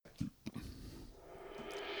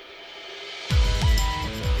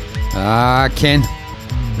Ken,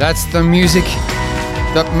 that's the music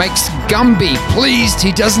that makes Gumby pleased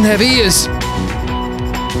he doesn't have ears.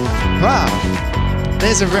 Wow.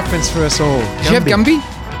 There's a reference for us all. Did you have Gumby?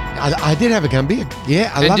 I did have a Gumby.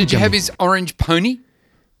 Yeah, I love Did you Gumby. have his orange pony?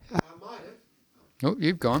 Oh,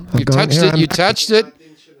 you've gone. You gone. touched Yeah, it. You touched it.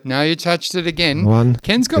 Now you touched it again. One,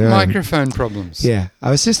 Ken's got two. microphone problems. Yeah, I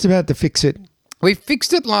was just about to fix it. We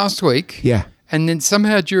fixed it last week. Yeah. And then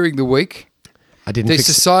somehow during the week, I didn't the fix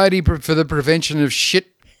it. Society for the Prevention of Shit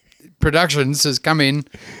Productions has come in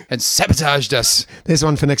and sabotaged us. There's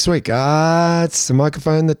one for next week. It's the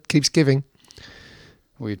microphone that keeps giving.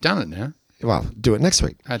 We've done it now. Well, do it next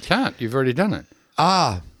week. I can't. You've already done it.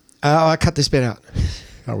 I cut this bit out.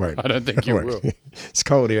 I won't. I don't think you I won't. will. It's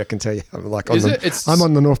cold here, I can tell you. I'm like Is it? It's- I'm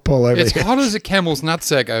on the North Pole over It's here. hot as a camel's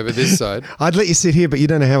nutsack over this side. I'd let you sit here, but you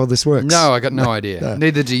don't know how all this works. No, I got no idea. no.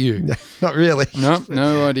 Neither do you. Not really. No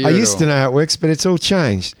idea. I at used all. to know how it works, but it's all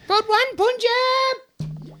changed. But one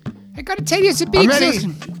Punjab! I got to tell you, it's a big I'm ready.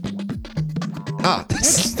 system.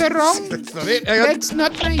 That's The wrong. not it. Hang on. That's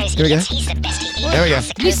not right. Here we go. He's the best. He There we go.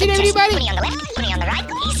 Listen, everybody. Putting on the left, putting on the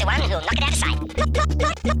right. He's the one who'll knock it out of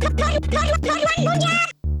sight.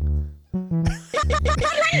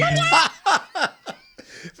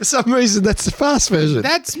 For some reason, that's the fast version.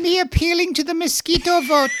 That's me appealing to the mosquito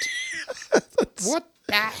vote. What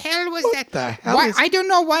the hell was that? the hell Why, is- I don't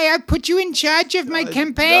know why I put you in charge of my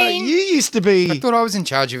campaign. You used to be. I thought I was in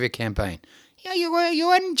charge of your campaign. Yeah, you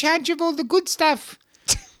were in charge of all the good stuff.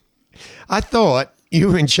 I thought you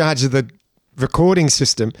were in charge of the recording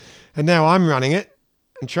system, and now I'm running it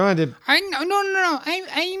and trying to. No.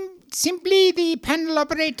 I'm simply the panel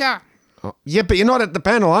operator. Oh, yeah, but you're not at the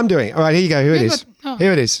panel. I'm doing it. All right, here you go. Here it Yeah, is. but- oh.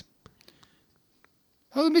 Here it is.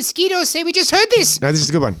 Oh, the mosquitoes say we just heard this. No, this is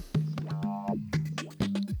a good one.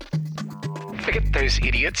 Forget those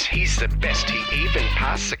idiots. He's the best. He even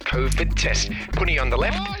passed the COVID test. Putting on the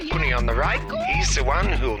left, putting on the right. He's the one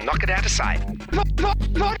who'll knock it out of sight.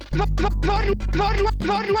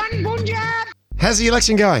 How's the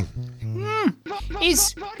election going?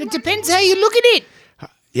 It depends how you look at it.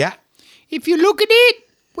 Yeah. If you look at it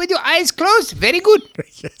with your eyes closed, very good.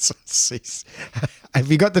 Yes, I see.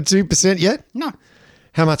 Have you got the 2% yet? No.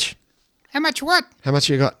 How much? How much what? How much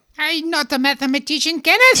you got? I'm not a mathematician,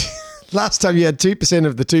 Kenneth. Last time you had 2%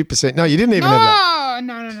 of the 2%. No, you didn't even have that.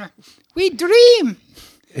 No. We dream.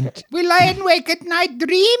 And- We lie and wake at night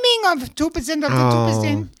dreaming of 2% of the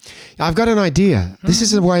 2%. I've got an idea. This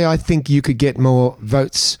is a way I think you could get more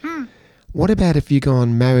votes. What about if you go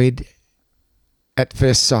on Married at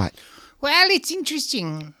First Sight? Well, it's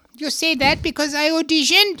interesting. You say that because I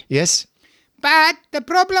auditioned. Yes? But the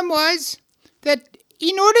problem was that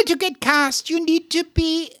in order to get cast, you need to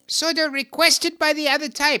be sort of requested by the other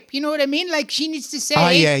type. You know what I mean? Like she needs to say, Oh,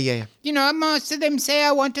 yeah. you know, most of them say,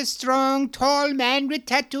 I want a strong, tall man with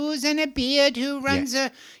tattoos and a beard who runs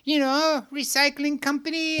a, recycling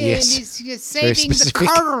company Yes. and is saving the specific.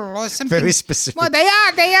 coral or something. Very specific. Well, they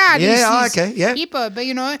are. Yeah, these okay, yeah. people, but,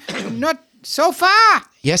 not so far.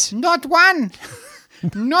 Yes? Not one.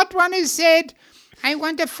 Not one who said, I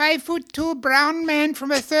want a 5'2" brown man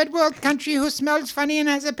from a third world country who smells funny and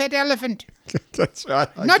has a pet elephant. That's right.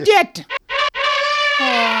 Not yet.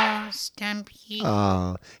 Oh,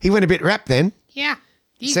 Stampy. He went a bit rap then. Yeah.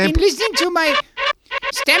 He's Sam- been listening to my...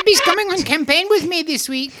 Stampy's coming on campaign with me this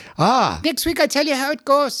week. Next week I'll tell you how it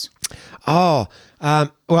goes. Well,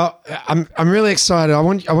 I'm really excited. I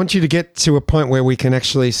want you to get to a point where we can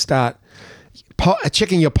actually start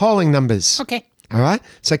checking your polling numbers. Okay. All right?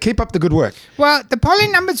 So keep up the good work. Well, the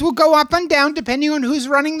polling numbers will go up and down depending on who's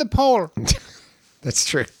running the poll. That's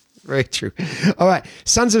true. Very true. All right.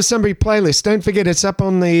 Sons of Sunbury playlist. Don't forget it's up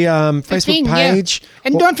on the Facebook Thing, yeah. page.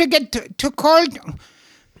 And don't forget to call...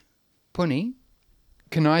 Punny,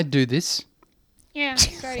 can I do this? Yeah,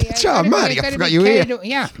 sorry. Oh, Marty, I forgot you were here.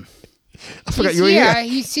 Yeah. I forgot He's you were here. here.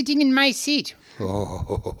 He's sitting in my seat. You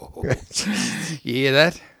hear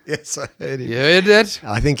that? Yes, I heard him. You heard that?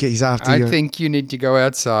 I think he's after I you. think you need to go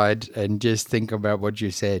outside and just think about what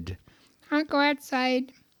you said. I'll go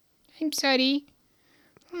outside. I'm sorry.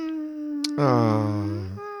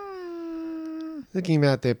 Look at him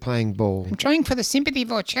out there playing ball. I'm trying for the sympathy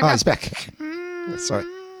vote. Shut Oh, up. he's back. Sorry.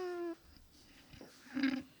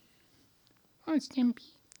 Oh, Stampy.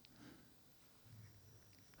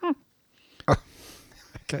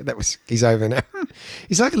 Okay, he's over now.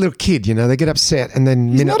 He's like a little kid, they get upset and then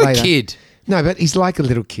He's minute not later. a kid. No, but he's like a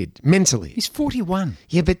little kid, mentally. He's 41.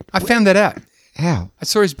 Yeah, but I found that out. how? I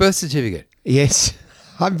saw his birth certificate. Yes.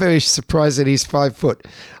 I'm very surprised that he's 5 foot.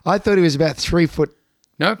 I thought he was about 3 foot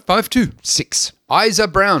No, 5'2". 6. Eyes are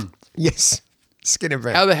brown. Yes. Skin and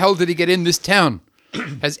brown. How the hell did he get in this town?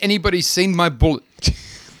 Has anybody seen my bullet?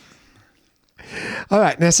 All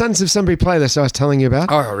right. Now, Sons of Sunbury playlist I was telling you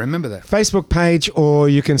about. Oh, I remember that. Facebook page, or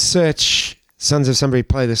you can search Sons of Sunbury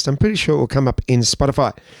playlist. I'm pretty sure it will come up in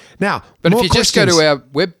Spotify. Now, But if more you just go to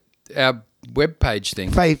questions. our web page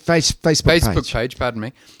thing, Facebook page, pardon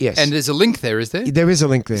me. Yes. And there's a link there, is there? There is a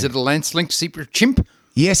link there. Is it a Lance Link Secret Chimp?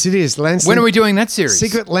 Yes, it is. Lance When Link- are we doing that series?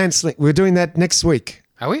 Secret Lance Link. We're doing that next week.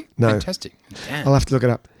 Are we? No. Fantastic. Damn. I'll have to look it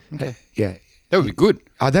up. Yeah. That would be good.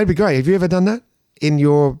 Oh, that'd be great. Have you ever done that in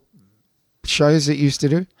your shows that you used to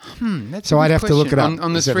do? That's So a I'd good have to look it question. up.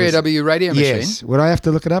 On the Is that what it's- 3AW radio machine? Yes. Would I have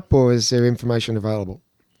to look it up, or is there information available?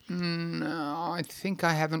 No, I think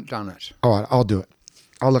I haven't done it. All right, I'll do it.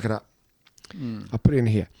 I'll look it up. I'll put it in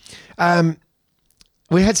here.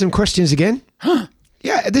 We had some questions again.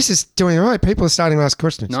 Yeah, this is doing all right. People are starting to ask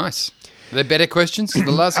questions. Nice. Are they better questions? The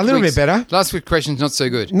last A little week's- bit better. Last week's question's not so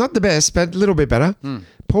good. Not the best, but a little bit better.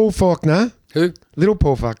 Paul Faulkner. Who? Little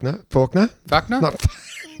Paul Faulkner. Faulkner? Faulkner?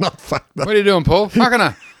 Not Faulkner. What are you doing, Paul?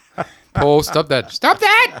 Faulkner. Paul, stop that. Stop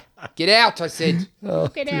that! Get out, I said.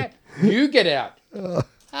 Get out. You get out. Oh,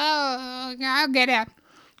 I'll get out.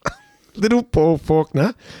 Little Paul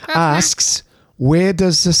Faulkner asks, where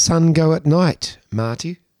does the sun go at night,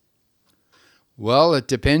 Marty? Well, it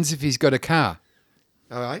depends if he's got a car.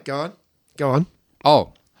 All right, go on. Go on.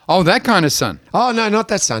 Oh, that kind of sun. Oh, no, not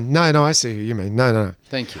that sun. No, I see who you mean. No.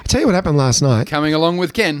 Thank you. I tell you what happened last night. Coming along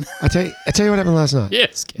with Ken. I tell you what happened last night.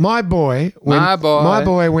 Yes, Ken. My boy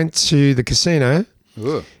went to the casino.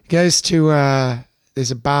 Ooh. Goes to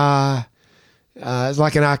there's a bar. It's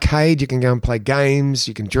like an arcade. You can go and play games.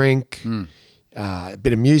 You can drink. A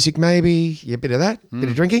bit of music, maybe. Yeah, a bit of that. Bit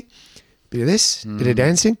of drinking. Bit of this. Bit of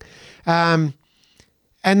dancing. And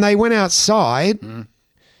they went outside.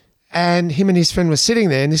 And him and his friend were sitting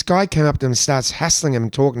there, and this guy came up to him and starts hassling him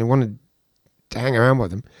and talking. He wanted to hang around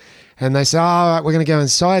with him. And they said, oh, all right, we're going to go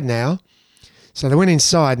inside now. So they went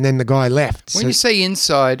inside, and then the guy left. When So- you say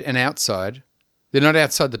inside and outside, they're not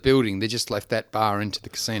outside the building. They just left that bar into the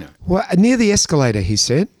casino. well, near the escalator, he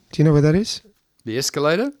said. Do you know where that is? The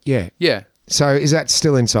escalator? Yeah. Yeah. So is that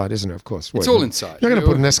still inside, isn't it? Of course. It's all inside. You're going to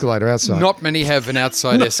put an escalator outside. Not many have an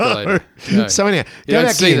outside escalator. No. So anyhow, You go don't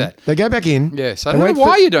back see in. that. They go back in. Yes. I They don't know wait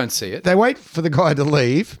why for- you don't see it. They wait for the guy to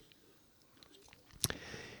leave.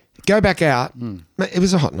 Go back out. It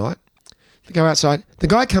was a hot night. They go outside. The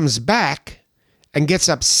guy comes back and gets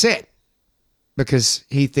upset because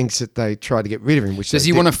he thinks that they tried to get rid of him. Does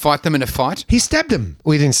he want to fight them in a fight? He stabbed him.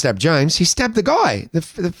 Well, he didn't stab James. He stabbed the guy,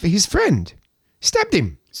 his friend. Stabbed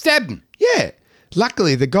him. Stabbed him. Yeah.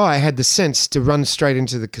 Luckily, the guy had the sense to run straight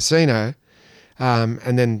into the casino,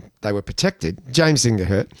 and then they were protected. James didn't get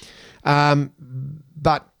hurt.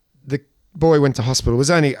 But the boy went to hospital. It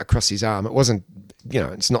was only across his arm. It wasn't,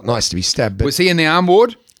 it's not nice to be stabbed, but Was he in the arm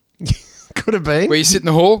ward could have been. where you sit in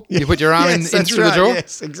the hall? You put your arm Yes, in that's through right. the door?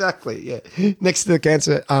 Yes, exactly. Yeah. Next to the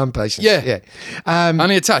cancer arm patient. Yeah. Yeah.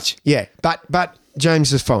 Only a touch. Yeah. But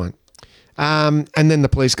James is fine. And then the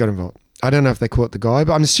police got involved. I don't know if they caught the guy,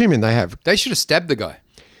 but I'm assuming they have. They should have stabbed the guy.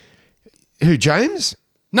 Who, James?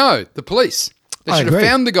 No, the police. They I should have agree.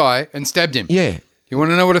 found the guy and stabbed him. Yeah. You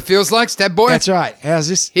want to know what it feels like, stab boy? That's right. How's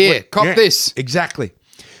this? Here, cop this. Exactly.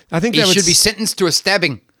 I think He that should be sentenced to a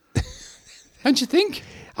stabbing. Don't you think?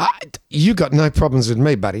 You got no problems with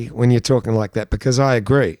me, buddy, when you're talking like that, because I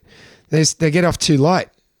agree. They get off too late.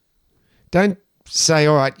 Don't say,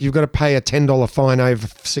 all right, you've got to pay a $10 fine over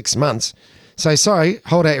 6 months. Say, sorry,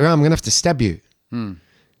 hold out your arm. I'm going to have to stab you.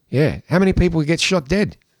 Yeah. How many people get shot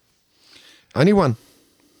dead? Only one.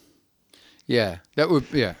 Yeah, that would.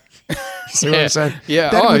 Yeah. See what I'm saying? Yeah.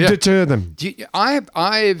 That Oh, would yeah. deter them. I've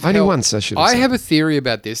Only held- once, I should have I said. have a theory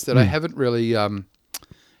about this that I haven't really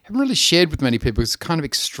shared with many people. It's kind of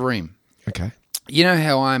extreme. Okay. You know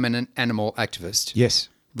how I'm an animal activist? Yes.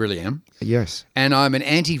 Really am. Yes. And I'm an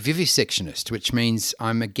anti-vivisectionist, which means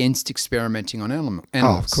I'm against experimenting on animals.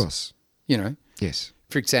 Oh, of course. You know, Yes.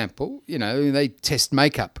 for example, they test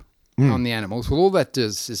makeup on the animals. Well, all that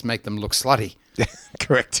does is make them look slutty.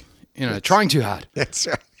 Correct. Trying too hard. That's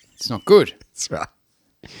right. It's not good. That's right.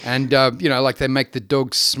 And, like they make the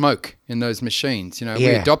dogs smoke in those machines. We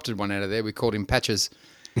Yeah. adopted one out of there. We called him Patches.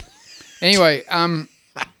 Anyway,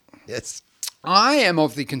 Yes. I am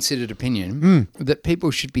of the considered opinion that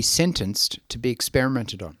people should be sentenced to be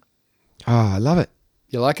experimented on. Oh, I love it.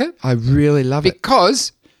 You like it? I really love it.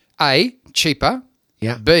 Because, A, cheaper.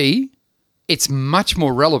 Yeah. B, it's much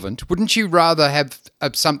more relevant. Wouldn't you rather have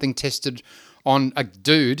something tested on a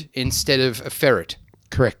dude instead of a ferret?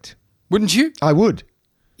 Correct. Wouldn't you? I would.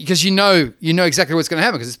 Because you know exactly what's going to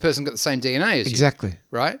happen because this person got the same DNA as you. Exactly.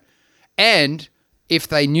 Right? And if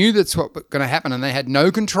they knew that's what was going to happen and they had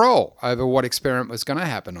no control over what experiment was going to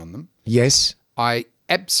happen on them, Yes. I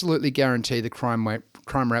absolutely guarantee the crime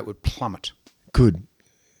rate would plummet Good.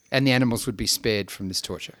 and the animals would be spared from this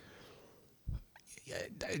torture.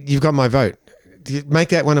 You've got my vote. Do you make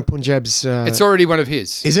that one of Punjab's. It's already one of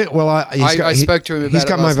his. Is it? Well, I spoke to him about He's it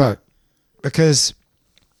got my last vote night. because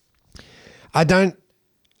I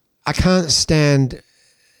can't stand.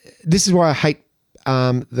 This is why I hate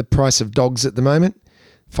the price of dogs at the moment.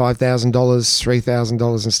 $5,000,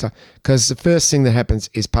 $3,000 and stuff. Because the first thing that happens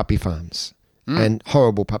is puppy farms and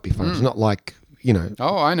horrible puppy farms. Not like,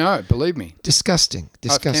 Oh, I know. Believe me. disgusting.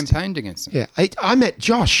 I've campaigned against them. Yeah. I met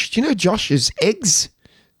Josh. Do you know Josh's Eggs?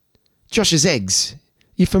 Josh's Eggs.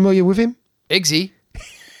 You familiar with him? Eggsy.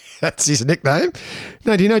 That's his nickname.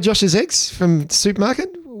 No, do you know Josh's Eggs from the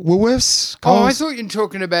supermarket? Woolworths? Oh, I Coles? thought you were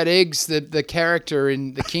talking about Eggs, the character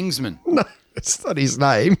in The Kingsman. No, it's not his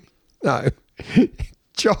name. No.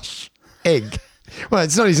 Josh Egg. Well,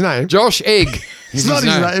 it's not his name. Josh Egg. It's not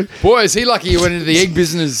his name. Boy, is he lucky he went into the egg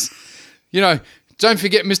business. Don't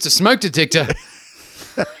forget Mr. Smoke Detector.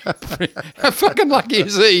 How fucking lucky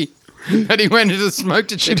is he that he went into the smoke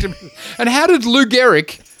detector? And how did Lou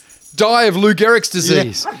Gehrig die of Lou Gehrig's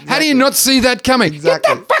disease? Yeah, How do you not see that coming?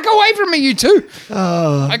 Exactly. Get the fuck away from me, you two.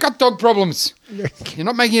 I got dog problems. You're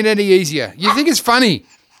not making it any easier. You think it's funny.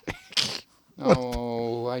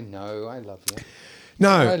 Oh, I know. I love you. No.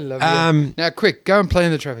 I love you. Now, quick, go and play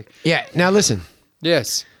in the traffic. Yeah. Now listen.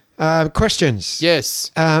 Yes. Questions.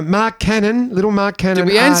 Yes. Mark Cannon, little Mark Cannon.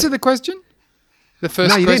 Did we answer the question? The first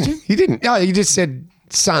No, you question? didn't. You didn't. Oh, you just said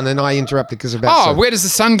sun, and I interrupted because of that. Oh, sun. where does the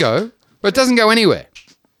sun go? Well, it doesn't go anywhere.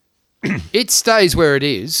 It stays where it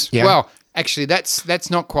is. Yeah. Well, actually, that's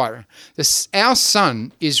not quite right. Our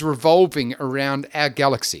sun is revolving around our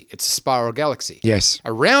galaxy. It's a spiral galaxy. Yes.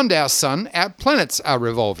 Around our sun, our planets are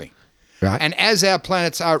revolving. Right. And as our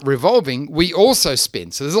planets are revolving, we also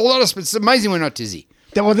spin. So there's a lot of. It's amazing we're not dizzy.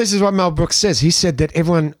 Well, this is what Mel Brooks says. He said that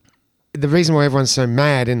the reason why everyone's so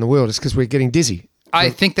mad in the world is because we're getting dizzy. I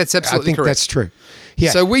think that's I absolutely think correct. that's true.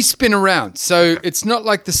 Yeah. So we spin around. So it's not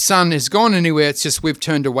like the sun has gone anywhere. It's just we've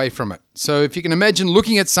turned away from it. So if you can imagine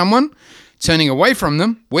looking at someone, turning away from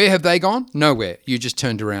them, where have they gone? Nowhere. You just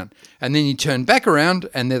turned around. And then you turn back around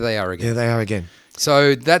and there they are again. There they are again.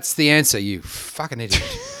 So that's the answer, you fucking idiot.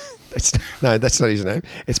 No, that's not his name.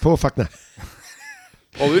 It's Paul Fuckner.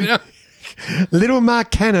 Oh, no. Little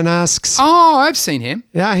Mark Cannon asks. Oh, I've seen him.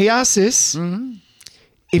 Now he asks this: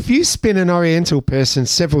 if you spin an Oriental person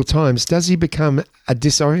several times, does he become a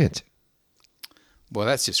disorient? Well,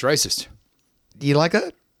 that's just racist. Do you like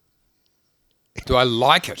that? Do I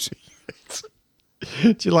like it?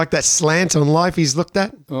 Do you like that slant on life he's looked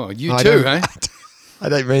at? Oh, you I too, don't- eh? I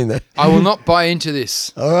don't mean that. I will not buy into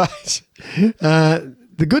this. All right.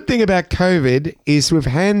 The good thing about COVID is with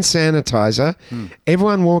hand sanitizer,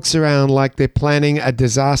 everyone walks around like they're planning a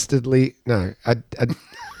dastardly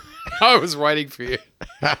I was waiting for you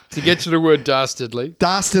to get to the word dastardly.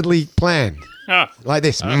 plan. Like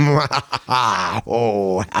this.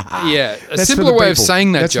 Oh. Yeah, a That's for simpler the way of people.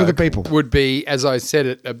 saying that That's for joke the people. would be, as I said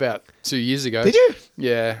it about 2 years ago. Did you?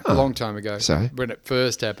 Yeah, a long time ago. Sorry. When it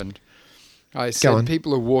first happened. I said on.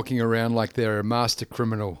 people are walking around like they're a master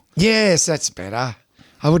criminal. Yes, that's better.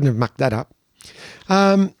 I wouldn't have mucked that up.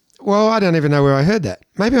 Well, I don't even know where I heard that.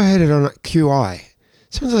 Maybe I heard it on QI.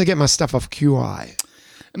 Sometimes I get my stuff off QI.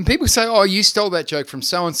 And people say, oh, you stole that joke from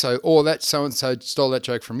so-and-so, or that so-and-so stole that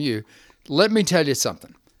joke from you. Let me tell you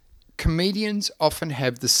something. Comedians often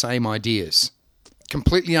have the same ideas.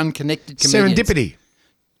 Completely unconnected comedians. Serendipity.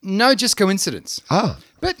 No, just coincidence. Ah,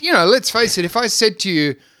 But, let's face it, if I said to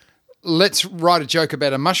you, let's write a joke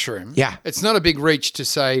about a mushroom, Yeah. it's not a big reach to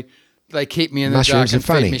say they keep me in the mushrooms dark are and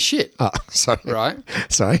funny. feed me shit, Oh, sorry. right?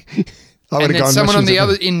 Sorry. I would And have then gone someone on mushrooms the are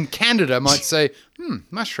other funny. in Canada might say,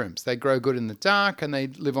 mushrooms, they grow good in the dark and they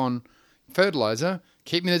live on fertilizer.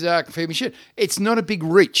 Keep me in the dark and feed me shit. It's not a big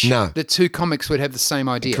reach. No. The two comics would have the same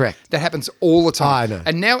idea. Correct. That happens all the time. I know.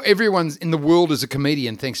 And now everyone's in the world is a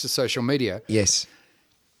comedian thanks to social media. Yes.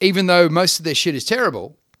 Even though most of their shit is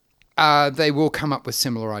terrible, they will come up with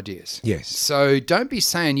similar ideas. Yes. So don't be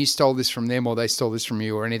saying you stole this from them or they stole this from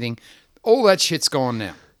you or anything. All that shit's gone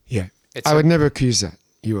now. Yeah. It's I would never accuse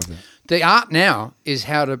you of that. The art now is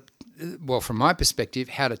how to, well, from my perspective,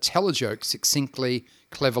 how to tell a joke succinctly,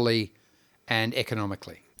 cleverly, and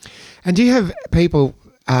economically. And do you have people?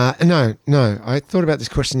 No. I thought about this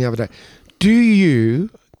question the other day. Do you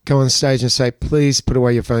go on stage and say, "Please put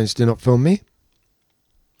away your phones. Do not film me"?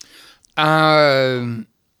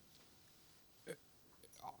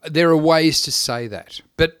 There are ways to say that,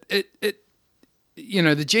 but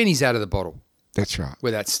the genie's out of the bottle That's right.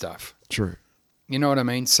 with that stuff. True. You know what I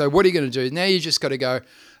mean? So what are you going to do? Now you just got to go,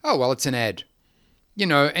 oh, well, it's an ad. You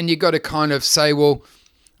know, and you got to kind of say, well,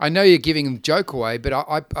 I know you're giving a joke away, but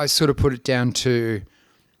I sort of put it down to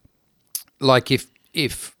like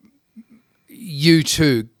if you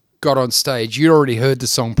two got on stage, you already heard the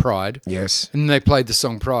song Pride. Yes. And they played the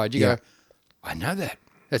song Pride. You Yeah. go, I know that.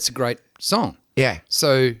 That's a great song. Yeah.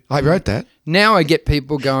 So I wrote that. now I get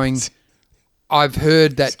people going, I've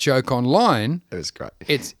heard that joke online. It was great.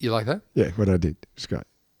 You like that? Yeah, what I did. It was great.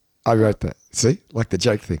 I wrote that. See? Like the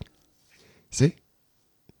joke thing. See?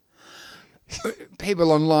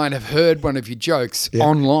 People online have heard one of your jokes Yeah.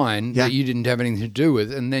 online Yeah. that you didn't have anything to do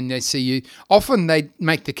with, and then they see you. Often they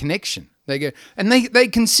make the connection. They go, and they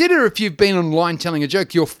consider if you've been online telling a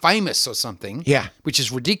joke, you're famous or something. Yeah. which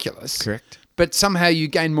is ridiculous. Correct. But somehow you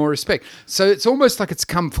gain more respect. So it's almost like it's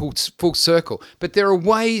come full circle. But there are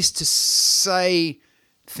ways to say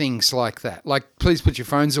things like that. Like, please put your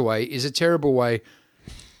phones away is a terrible way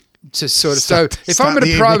to sort of. So if I'm at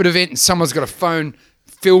a private event and someone's got a phone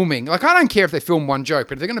filming, like I don't care if they film one joke,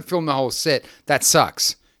 but if they're going to film the whole set, that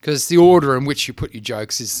sucks. Because the order in which you put your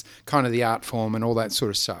jokes is kind of the art form and all that sort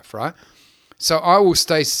of stuff, right? So I will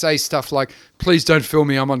say stuff like, please don't film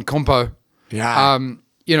me, I'm on compo. Yeah.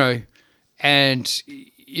 You know, and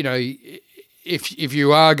you know, if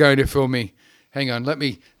you are going to film me, hang on, let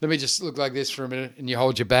me just look like this for a minute, and you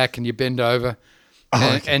hold your back and you bend over,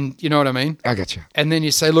 and you know what I mean. I got you. And then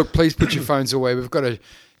you say, look, please put your phones away. We've got a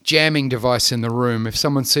jamming device in the room. If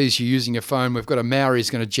someone sees you using your phone, we've got a Maori's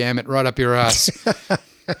going to jam it right up your ass.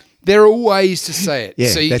 There are ways to say it. Yeah,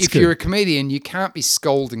 so that's if good. you're a comedian, you can't be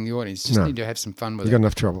scolding the audience. You just need to have some fun with You it. got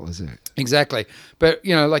enough trouble, is it? Exactly. But,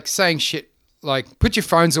 you know, like saying shit like, put your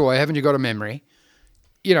phones away, haven't you got a memory,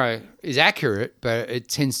 you know, is accurate, but it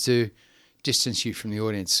tends to distance you from the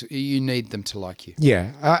audience. You need them to like you.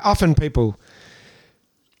 Yeah. Often people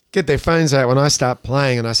get their phones out when I start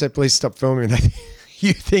playing and I say, please stop filming.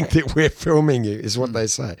 You think that we're filming you is what they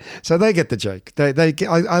say. So they get the joke. I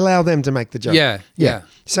allow them to make the joke. Yeah.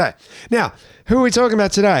 So now, who are we talking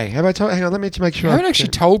about today? Have I told? Hang on, let me make sure. You haven't actually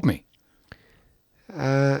told me.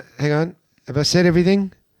 Hang on. Have I said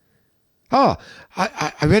everything? Oh,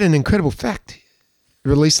 I read an incredible fact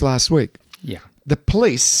released last week. Yeah. The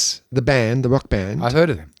Police, the band, the rock band. I've heard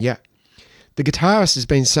of them. Yeah. The guitarist has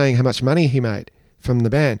been saying how much money he made from the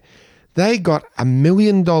band. They got $1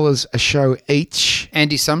 million a show each.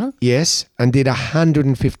 Andy Sumner? Yes, and did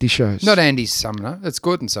 150 shows. Not Andy Sumner. That's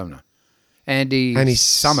Gordon Sumner. Andy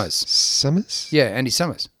Summers. Summers? Yeah, Andy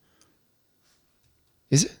Summers.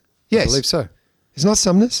 Is it? Yes. I believe so. It's not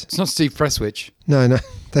Summers? It's not Steve Presswich. No,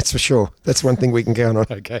 that's for sure. That's one thing we can count on.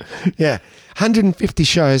 Okay. Yeah. 150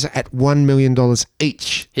 shows at $1 million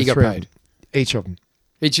each. He The got three of paid. them. Each of them.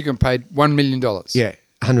 Each of them paid $1 million. Yeah,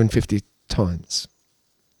 150 times.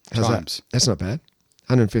 How's Times. that? That's not bad.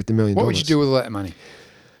 $150 million. What would you do with all that money?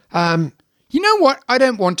 Um, You know what? I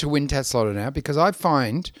don't want to win Tatslotter now because I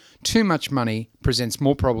find too much money presents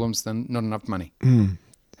more problems than not enough money. And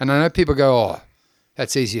I know people go, oh,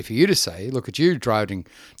 that's easier for you to say. Look at you driving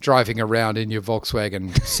around in your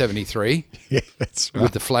Volkswagen 73 yeah, that's right.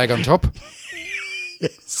 with the flag on top.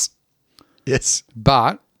 Yes. Yes.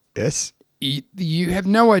 But Yes. you have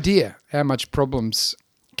no idea how much problems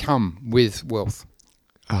come with wealth.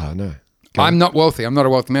 Oh, no. I'm not wealthy. I'm not a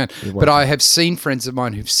wealthy man. But I have seen friends of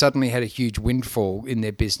mine who've suddenly had a huge windfall in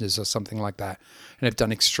their business or something like that and have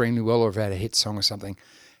done extremely well or have had a hit song or something,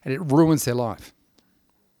 and it ruins their life.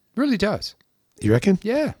 It really does. You reckon?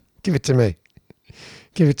 Yeah. Give it to me.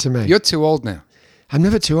 Give it to me. You're too old now. I'm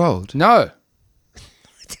never too old. No.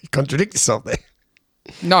 You contradict yourself there.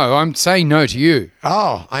 No, I'm saying no to you.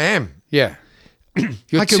 Oh, I am. Yeah.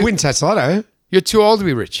 I could win Tatslotter. You're too old to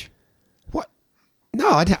be rich. What?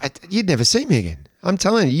 No, you'd never see me again. I'm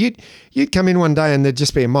telling you, you'd come in one day and there'd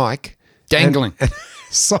just be a mic. Dangling. And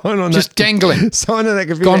sign on Just that, dangling. Sign on that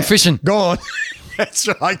computer. Gone fishing. Gone. That's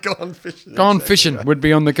right, gone fishing. Gone fishing would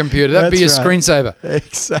be on the computer. That'd be a That's right.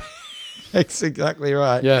 screensaver. That's exactly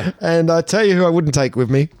right. Yeah. And I tell you who I wouldn't take with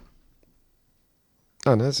me.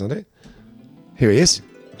 Oh, no, that's not it. Here he is.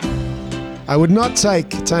 I would not take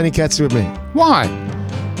Tony Katz with me Why?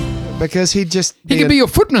 because he'd just He could be your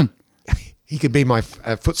footman. he could be my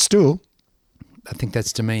footstool. I think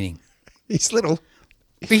that's demeaning. He's little.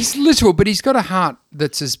 He's little, but he's got a heart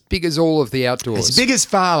that's as big as all of the outdoors. As big as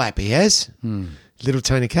Farlap he has. Little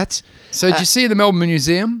Tony Katz. So did you see the Melbourne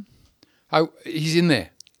Museum? He's in there.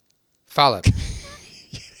 Farlap.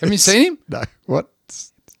 Have you seen him? No. What?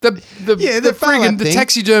 The Farlap thing.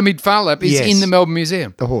 taxidermied Farlap is Yes. in the Melbourne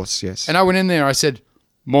Museum. The horse, yes. And I went in there, I said,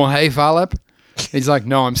 more hay, Farlap? He's like,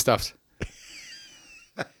 no, I'm stuffed.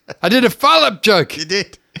 I did a Farlap joke. You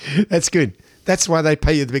did. That's good. That's why they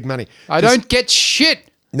pay you the big money. I don't get shit.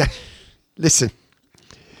 No, listen.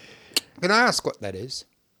 Can I ask what that is?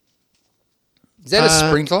 Is that a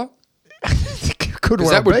sprinkler? Could Because well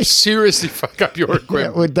that would be. seriously fuck up your Yeah,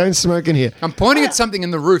 equipment. well, don't smoke in here. I'm pointing at something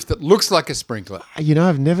in the roof that looks like a sprinkler. You know,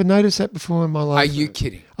 I've never noticed that before in my life. Are you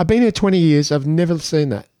kidding? I've been here 20 years. I've never seen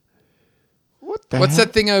that. What the What's hell?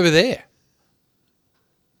 that thing over there?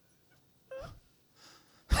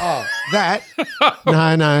 Oh, that?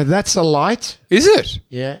 No, that's a light. Is it?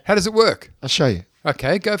 Yeah. How does it work? I'll show you.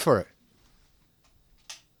 Okay, go for it.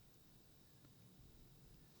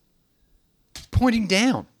 Pointing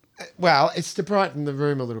down. Well, it's to brighten the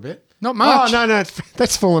room a little bit. Not much. Oh, no,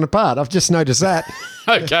 that's fallen apart. I've just noticed that.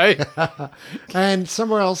 Okay. And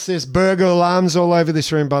somewhere else, there's burglar alarms all over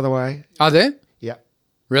this room, by the way. Are there? Yeah.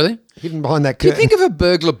 Really? Hidden behind that Do you curtain. think if a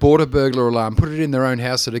burglar bought a burglar alarm, put it in their own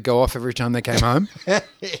house, it'd go off every time they came home?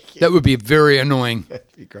 That would be very annoying.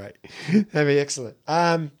 That'd be great. That'd be excellent.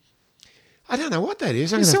 I don't know what that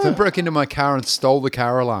is. I'm If gonna someone have to- broke into my car and stole the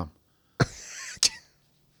car alarm.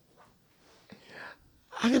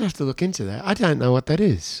 I'm going to have to look into that. I don't know what that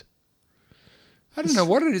is. I don't know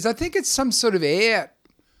what it is. I think it's some sort of air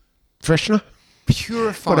Freshener?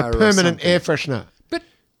 purifier. What, a or permanent something. air freshener? But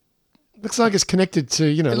Looks like it's connected to,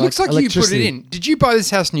 it looks like you put it electricity. in. Did you buy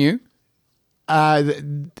this house new?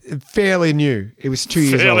 Fairly new. It was 2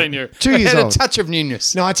 years old. 2 It years had old. a touch of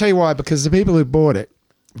newness. No, I tell you why. Because the people who bought it,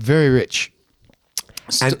 very rich,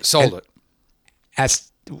 Sold it.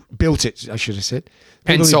 as built it, I should have said.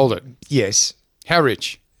 And People who- sold it. Yes, How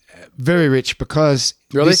rich? very rich because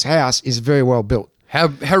Really? this house is very well built. How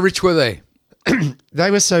rich were they?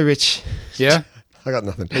 They were so rich. Yeah? I got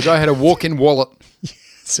nothing. The guy had a walk-in wallet.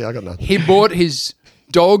 See, I got nothing. He bought his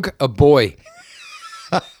dog a boy.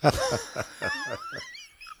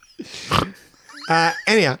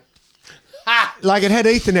 Anyhow, like it had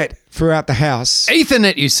Ethernet throughout the house.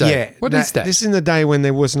 Ethernet, you say? Yeah. What is that? This is in the day when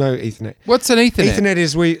there was no Ethernet. What's an Ethernet? Ethernet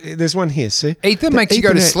is there's one here, see? Ether The makes you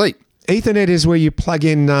go to sleep. Ethernet is where you plug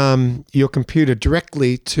in your computer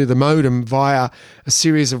directly to the modem via a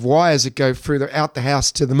series of wires that go out the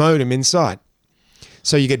house to the modem inside.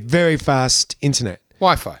 So you get very fast internet.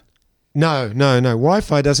 Wi-Fi. No.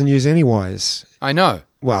 Wi-Fi doesn't use any wires. I know.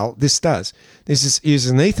 Well, this does. This uses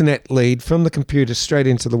an Ethernet lead from the computer straight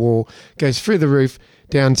into the wall, goes through the roof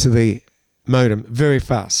down to the modem. Very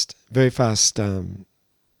fast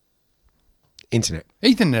internet.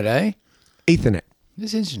 Ethernet, eh? Ethernet.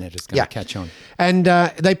 This internet is going to Yeah. catch on. And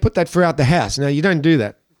they put that throughout the house. Now, you don't do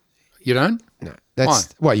that. You don't? No.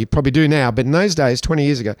 Well, you probably do now, but in those days, 20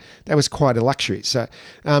 years ago, that was quite a luxury. So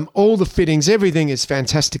all the fittings, everything is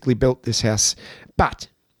fantastically built, this house. But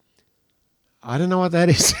I don't know what that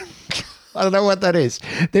is. I don't know what that is.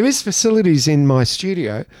 There is facilities in my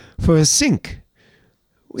studio for a sink.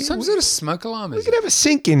 Some sort of smoke alarm, We is could it? have a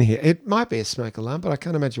sink in here. It might be a smoke alarm, but I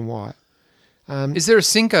can't imagine why. Is there a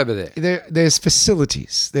sink over there? There's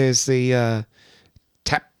facilities. There's the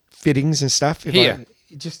tap fittings and stuff. Here?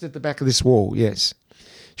 Just at the back of this wall, yes.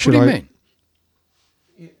 What do you mean?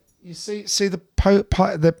 You see the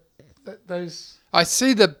those I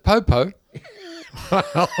see the popo.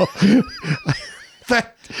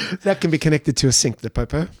 that can be connected to a sink. The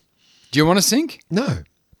popo. Do you want a sink? No,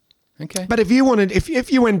 Okay. but if you wanted,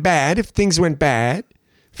 if you went bad, if things went bad,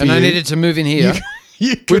 for and I you, needed to move in here.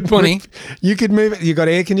 you could money. You could move it. You got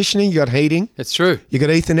air conditioning. You got heating. It's true. You got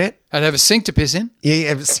Ethernet. I'd have a sink to piss in. Yeah, you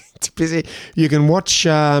have a sink to busy. You can watch.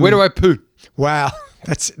 Where do I poo? Wow,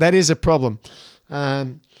 that is a problem.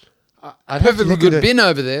 I'd have to Perfectly look good at it. bin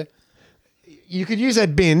over there. You could use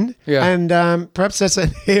that bin, Yeah. and perhaps that's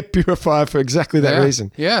an air purifier for exactly that yeah.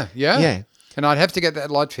 reason. Yeah. Yeah. And I'd have to get that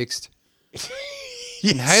light fixed.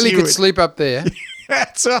 Yes, Haley you could would. sleep up there.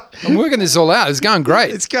 That's right. I'm working this all out. It's going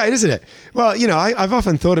great. It's great, isn't it? Well, I've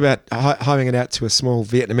often thought about hiring it out to a small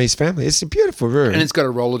Vietnamese family. It's a beautiful room. And it's got a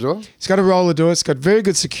roller door. It's got a roller door. It's got very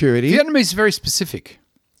good security. Vietnamese is very specific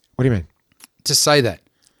What do you mean? to say that.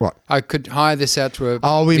 What? I could hire this out to a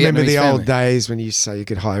Oh, we remember Vietnamese the family. old days when you used to say you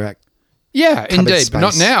could hire out. Yeah, cupboard indeed. But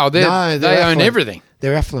not space. now. They No, they're own affluent. everything.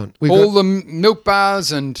 They're affluent. We've All got, the milk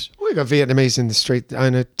bars and we've got Vietnamese in the street that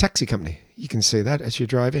own a taxi company. You can see that as you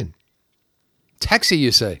drive in. taxi,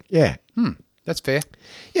 you say. Yeah. That's fair.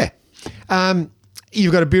 Yeah.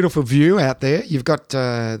 You've got a beautiful view out there. You've got,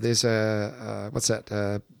 there's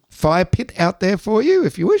a fire pit out there for you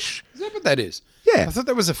if you wish. Is that what that is? Yeah. I thought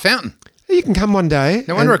that was a fountain. You can come one day.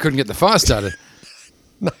 No wonder I and- couldn't get the fire started.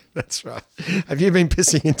 No, that's right. Have you been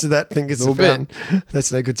pissing into that thing? It's a Little bit. fountain.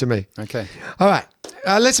 That's no good to me. Okay. All right.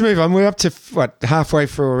 Let's move on. We're up to, halfway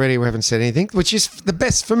through already. We haven't said anything, which is the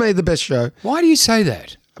best, for me, the best show. Why do you say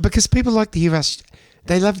that? Because people like to hear us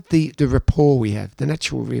They love the rapport we have, the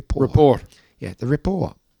natural rapport. Rapport. Yeah, the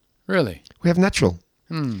rapport. Really? We have natural.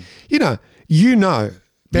 You know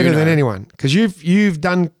better You than know. anyone because you've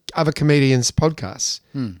done other comedians' podcasts.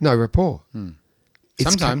 No rapport. It's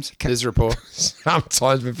Sometimes there's rapport.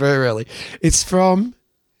 sometimes, but very rarely. It's from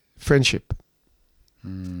friendship,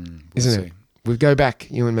 isn't see. it? We go back,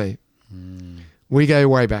 you and me. We go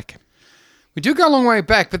way back. We do go a long way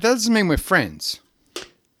back, but that doesn't mean we're friends.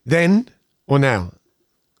 Then or now?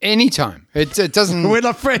 Anytime. It doesn't. We're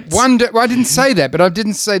not friends. Well, I didn't say that, but I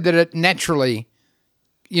didn't say that it naturally.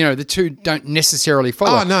 The two don't necessarily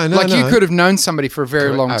follow. Oh, no, Like you no. could have known somebody for a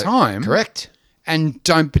very long Oh, time, Correct. and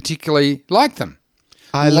don't particularly like them.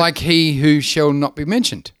 Like he who shall not be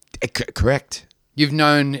mentioned. Correct. You've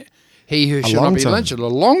known he who shall long not be time. mentioned a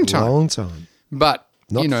long time, Long time. but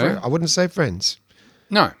Not I wouldn't say friends.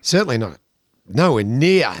 no. Certainly not. Nowhere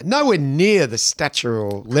near the stature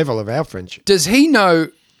or level of our friendship. Does he know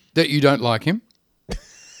that you don't like him?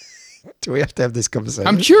 Do we have to have this conversation?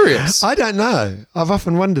 I'm curious. I don't know. I've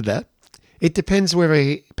often wondered that. It depends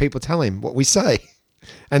whether people tell him what we say.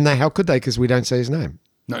 And how could they? Because we don't say his name.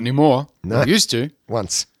 Not anymore. No. We used to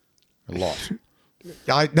Once. a lot.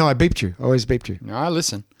 I beeped you. I always beeped you. No, I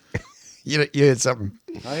listen. You heard something.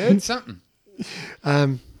 I heard something.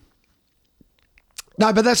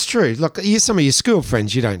 No, but that's true. Look, some of your school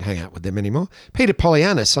friends, you don't hang out with them anymore. Peter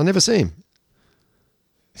Polyanis, I never see him.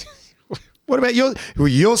 What about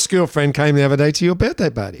your school friend came the other day to your birthday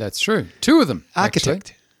party? That's true. Two of them. Architect.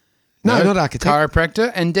 actually. No, not architect.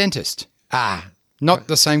 Chiropractor and dentist. Ah, Not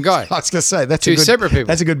the same guy. I was going to say that's Two a good, separate people.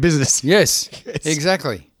 That's a good business. Yes,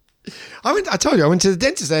 exactly. I told you I went to the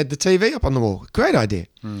dentist. They had the TV up on the wall. Great idea.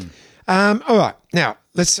 All right, now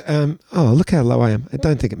let's. Look how low I am. I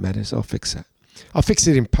don't think it matters. I'll fix that. I'll fix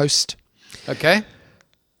it in post. Okay.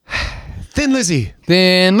 Thin Lizzy.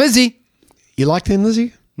 Then Lizzie. You like Thin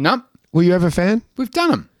Lizzy? No, Were you ever a fan? we've done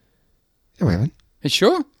them. No, we haven't. You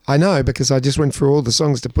sure? I know because I just went through all the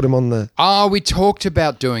songs to put them on the. Oh, we talked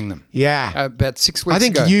about doing them Yeah. about 6 weeks I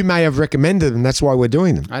think ago. you may have recommended them. That's why we're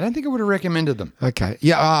doing them. I don't think I would have recommended them. Okay.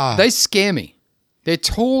 Yeah. They scare me. They're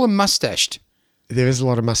tall and mustached. There is a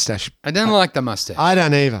lot of mustache. I don't like the mustache. I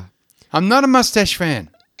don't either. I'm not a mustache fan.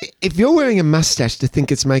 If you're wearing a mustache to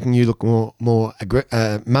think it's making you look more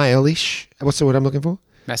male-ish, what's the word I'm looking for?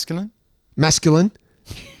 Masculine? Masculine.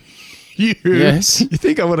 Yes. You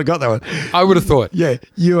think I would have got that one? I would have thought. Yeah,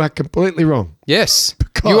 you are completely wrong. Yes.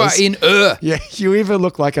 You are in Yeah, you either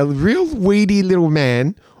look like a real weedy little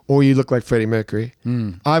man or you look like Freddie Mercury.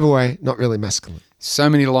 Either way, not really masculine. So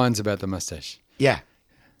many lines about the mustache. Yeah.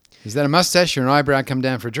 Is that a mustache or an eyebrow come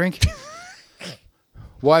down for a drink?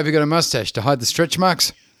 Why have you got a mustache? To hide the stretch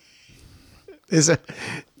marks? There's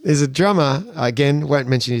a drummer, again, won't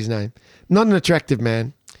mention his name, not an attractive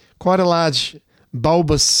man, quite a large,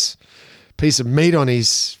 bulbous piece of meat on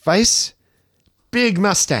his face, big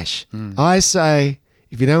mustache. I say,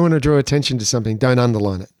 if you don't want to draw attention to something, don't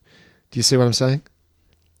underline it. Do you see what I'm saying?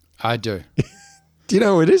 I do. Do you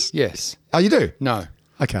know who it is? Yes. Oh, you do? No.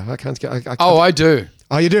 Okay, I can't get. I can't. Oh, I do.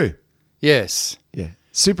 Oh, you do? Yes. Yeah.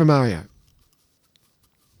 Super Mario.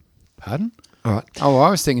 Pardon? All right. Oh, I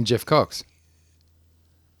was thinking Jeff Cox.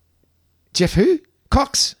 Jeff who?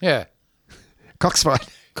 Cox. Yeah. Coxfighter.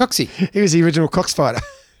 Coxie. He was the original Coxfighter.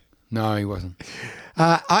 No, he wasn't.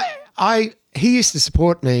 He used to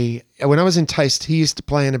support me when I was in Taste. He used to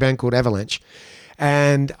play in a band called Avalanche,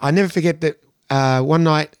 and I never forget that one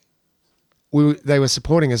night they were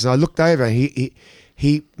supporting us, and I looked over. And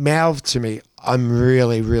he mouthed to me, "I'm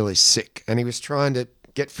really, really sick," and he was trying to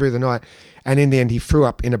get through the night. And in the end, he threw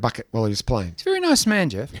up in a bucket while he was playing. He's a very nice man,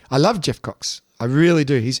 Jeff. I love Jeff Cox. I really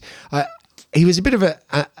do. He was a bit of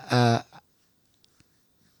a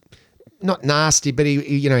not nasty, but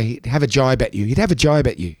he'd have a jibe at you. He'd have a jibe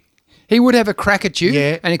at you. He would have a crack at you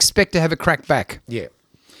Yeah. and expect to have a crack back. Yeah.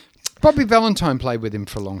 Bobby Valentine played with him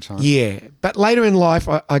for a long time. Yeah. But later in life,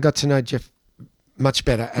 I got to know Jeff much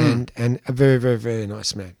better and a very, very, very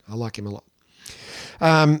nice man. I like him a lot.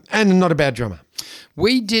 And not a bad drummer.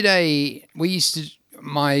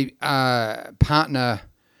 My partner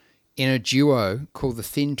in a duo called the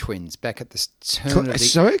Thin Twins back at the turn of the...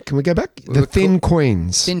 Sorry, can we go back? were The Thin called-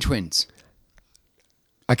 Queens. Thin Twins.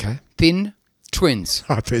 Okay. Thin Twins.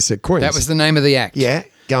 I thought you said Queens. That was the name of the act. Yeah,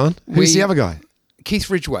 go on. Who's the other guy? Keith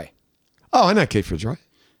Ridgway. Oh, I know Keith Ridgway.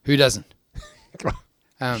 Who doesn't?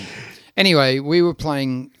 Anyway, we were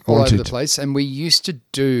playing all over the Haunted. place, and we used to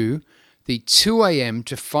do the 2 a.m.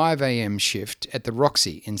 to 5 a.m. shift at the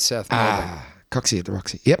Roxy in South Melbourne. Coxie at the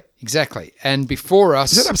Roxy. Yep. Exactly. And before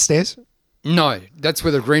us... Is that upstairs? No, that's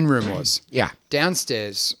where the green room was. Yeah.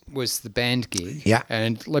 Downstairs was the band gig. Yeah.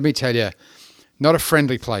 And let me tell you, Not a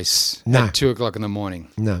friendly place No. at 2 o'clock in the morning.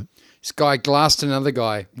 No. This guy glassed another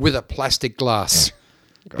guy with a plastic glass.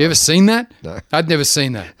 You ever seen that? No. I'd never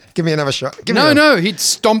seen that. Give me another shot. Give me No, another- no, he'd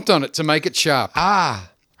stomped on it to make it sharp. Ah,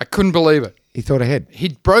 I couldn't believe it. he thought ahead.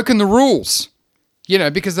 He'd broken the rules. You know,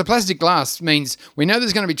 because the plastic glass means we know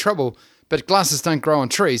there's going to be trouble, but glasses don't grow on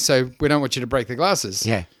trees, so we don't want you to break the glasses.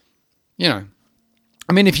 Yeah. You know.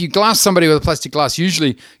 I mean, if you glass somebody with a plastic glass,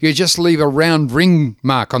 usually you just leave a round ring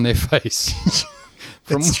mark on their face.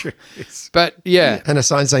 That's true. Yes. But yeah. And a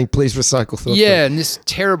sign saying, please recycle thoughtfully. Yeah, and this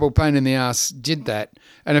terrible pain in the ass did that.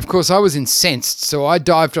 And of course, I was incensed, so I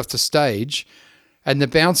dived off the stage, and the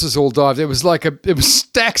bouncers all dived. It was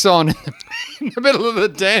stacks on in the middle of the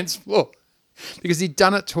dance floor because he'd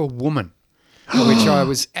done it to a woman, which I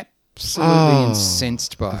was absolutely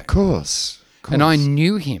incensed by. Of course. And I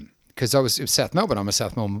knew him because it was South Melbourne. I'm a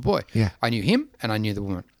South Melbourne boy. Yeah. I knew him and I knew the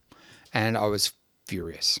woman, and I was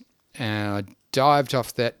furious. And I dived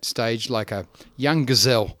off that stage like a young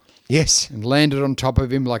gazelle Yes. and landed on top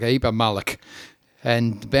of him like a heap of mullock.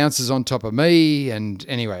 And the bouncers on top of me. And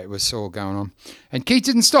anyway, it was all going on. And Keith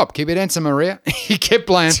didn't stop. Keep it answer, Maria. He kept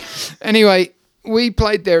playing. Anyway, we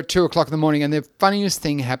played there at 2 o'clock in the morning. And the funniest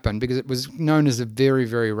thing happened because it was known as a very,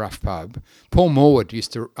 very rough pub. Paul Morwood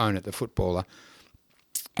used to own it, the footballer.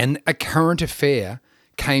 And A Current Affair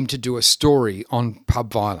came to do a story on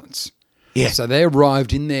pub violence. Yeah. So they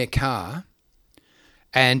arrived in their car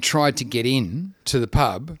and tried to get in to the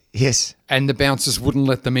pub, Yes. and the bouncers wouldn't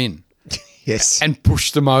let them in Yes. and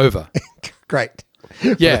pushed them over. Great.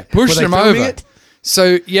 Yeah, pushed Were they them filming over. it?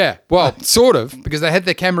 So, yeah, well, sort of, because they had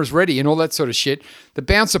their cameras ready and all that sort of shit. The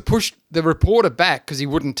bouncer pushed the reporter back because he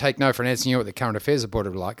wouldn't take no for an answer. You know what the Current Affairs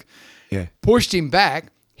reporter was like. Yeah. Pushed him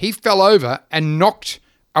back. He fell over and knocked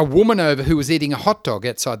a woman over who was eating a hot dog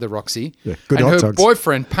outside the Roxy. Yeah, good and hot her dogs.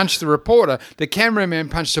 boyfriend punched the reporter. The cameraman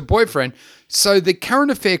punched her boyfriend. So the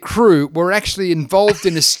Current Affair crew were actually involved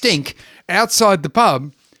in a stink outside the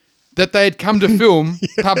pub that they had come to film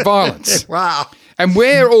pub violence. Wow. And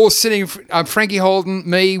we're all sitting, Frankie Holden,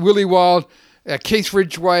 me, Willie Wild, Keith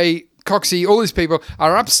Ridgway, Coxie, all these people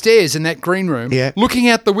are upstairs in that green room Yeah. looking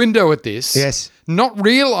out the window at this, Yes. not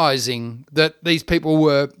realising that these people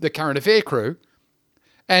were the Current Affair crew.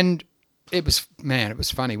 And it was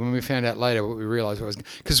funny when we found out later what we realised was,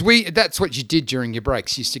 because that's what you did during your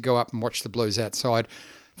breaks. You used to go up and watch the Blues outside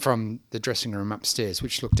from the dressing room upstairs,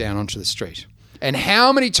 which looked down onto the street. And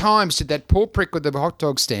how many times did that poor prick with the hot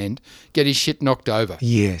dog stand get his shit knocked over?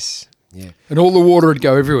 Yes. Yeah. And all the water would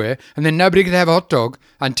go everywhere, and then nobody could have a hot dog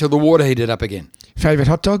until the water heated up again. Favorite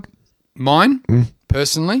hot dog? Mine,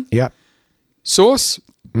 personally, Yeah. sauce,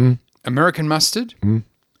 American mustard,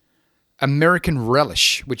 American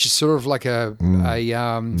relish, which is sort of like a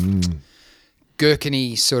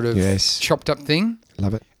gherkiny sort of Yes. chopped up thing,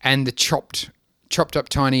 Love it. and the chopped up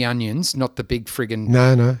tiny onions, not the big friggin'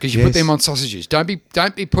 No. because you put them on sausages. Don't be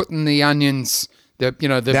putting the onions, the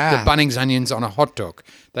Bunnings onions on a hot dog.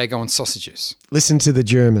 They go on sausages. Listen to the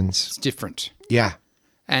Germans. It's different. Yeah.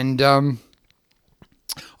 And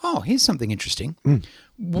here's something interesting.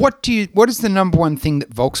 What is the number one thing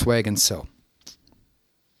that Volkswagen sell?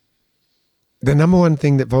 The number one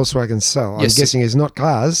thing that Volkswagen sell, Yes. I'm guessing, is not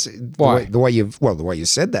cars. Why? The way you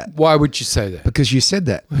said that. Why would you say that? Because you said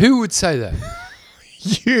that. Who would say that?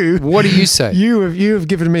 You. What do you say? You have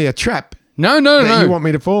given me a trap No. that you want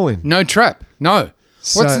me to fall in. No trap. No.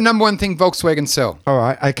 So- What's the number one thing Volkswagen sell? All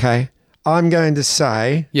right. Okay. I'm going to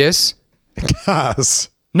say Yes. cars.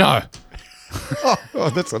 No. Oh,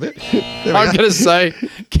 that's not it. There we I'm go. going to say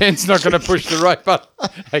Ken's not going to push the right button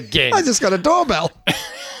again. I just got a doorbell.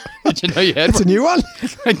 Did you know you had It's a one? new one.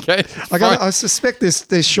 Okay. I suspect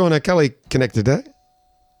there's Sean O'Cully connected to it.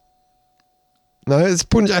 No, it's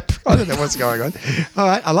Punjab. I don't know what's going on. All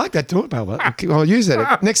right, I like that doorbell. I'll use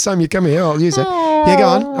that. Next time you come here, I'll use it. Yeah, go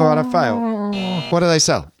on. All right, I failed. What do they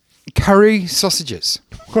sell? Curry sausages.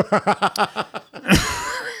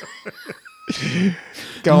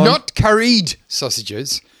 Go on. Not curried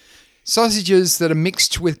sausages. Sausages that are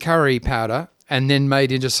mixed with curry powder and then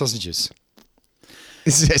made into sausages.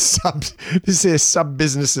 This is a sub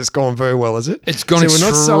business that's gone very well, is it? It's gone So we're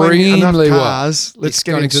not selling enough extremely well. cars. Let's It's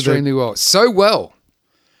get gone into extremely well. So well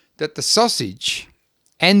that the sausage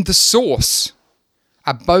and the sauce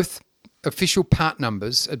are both official part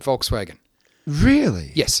numbers at Volkswagen.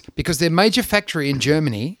 Really? Yes, because their major factory in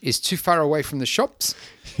Germany is too far away from the shops.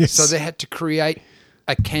 Yes. So they had to create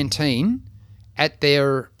a canteen at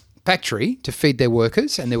their factory to feed their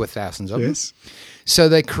workers, and there were thousands of them. Yes. So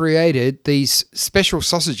they created these special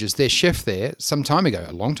sausages. Their chef there, some time ago,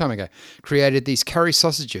 a long time ago, created these curry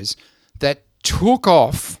sausages that took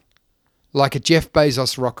off like a Jeff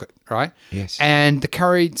Bezos rocket, right? Yes. And the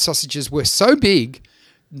curried sausages were so big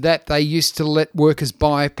that they used to let workers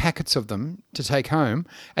buy packets of them to take home.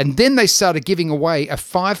 And then they started giving away a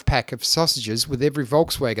 5-pack of sausages with every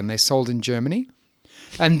Volkswagen they sold in Germany.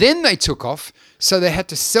 And then they took off, so they had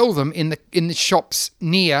to sell them in the shops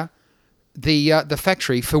near the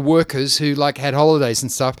factory for workers who like had holidays and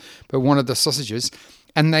stuff but wanted the sausages.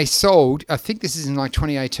 And they sold, I think this is in like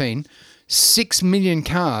 2018, 6 million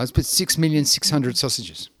cars, but 6,600,000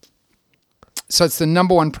 sausages. So it's the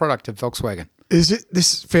number one product of Volkswagen. Is it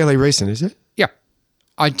this fairly recent? Is it? Yeah.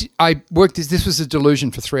 I worked this was a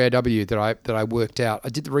delusion for 3AW that I worked out. I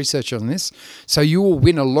did the research on this. So you will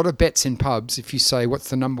win a lot of bets in pubs if you say what's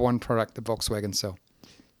the number one product that Volkswagen sell.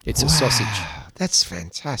 It's a sausage. That's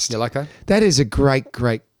fantastic. You like that? That is a great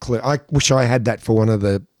clue. I wish I had that for one of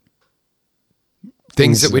the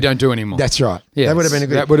Things that we don't do anymore. That's right. Yeah, that would have been a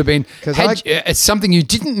good. That would have been. It's something you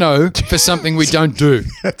didn't know for something we don't do.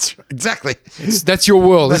 That's right. Exactly. That's your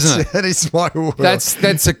world, isn't it? That is my world. That's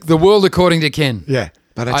the world according to Ken. yeah.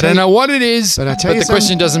 But I don't know what it is, but the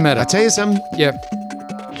question doesn't matter. I tell you something. Yeah.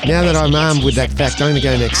 Now that I'm armed with that fact, I'm going to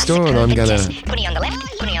go next door and I'm going to. Putty on the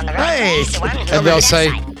left, putty on the right. Hey! He's the one who And will they'll knock say,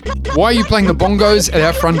 it outside. "Why are you playing the bongos at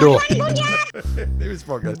our front door?" There is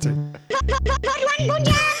Bongo too.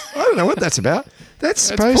 I don't know what that's about. That's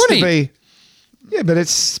supposed to funny. be. Yeah, but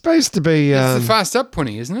it's supposed to be. It's the fast up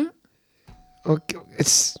punny, isn't it?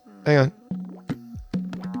 It's. Hang on.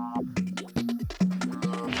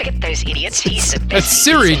 Forget those idiots. He's the best. It's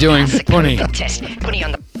Siri He's a doing classic punny. Test. Putty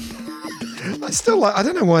on the. I still like. I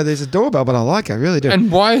don't know why there's a doorbell, but I like it. I really do.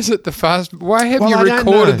 And why is it the fast? Why have Well, you I don't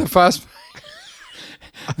recorded know. the fast?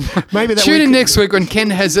 Maybe that Tune week- in next week when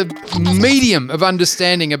Ken has a medium of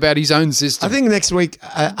understanding about his own system. I think next week.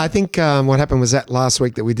 I think what happened was that last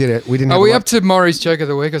week that we did it. We didn't. Are have we a lot- up to Maury's joke of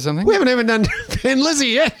the week or something? We haven't even done Ben Lizzie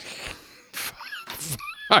yet.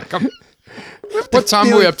 What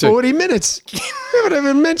time are we up to? 40 minutes. We haven't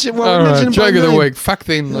even mentioned. Well, All we right, mentioned joke by of the name. week. Fuck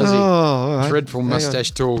then, Lizzie. Oh, all right. Dreadful Hang on.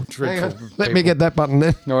 mustache tool. Hang Dreadful. on. Let me get that button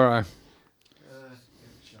then. All right.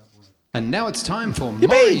 And now it's time for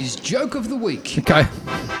Maury's joke of the week. Okay.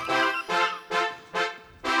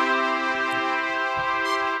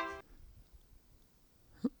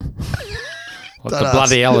 What the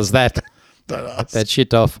bloody hell is that? That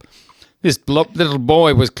shit off. This little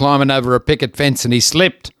boy was climbing over a picket fence and he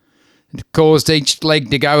slipped. It caused each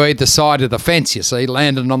leg to go either side of the fence, you see,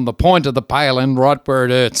 landing on the point of the pale end right where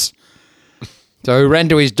it hurts. So he ran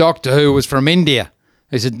to his doctor who was from India.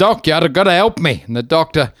 He said, "Doc, you've got to help me." And the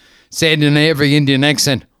doctor said in every Indian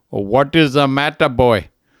accent, "Well, what is the matter, boy?"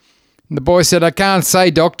 And the boy said, "I can't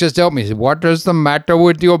say, Doc, just help me." He said, "What is the matter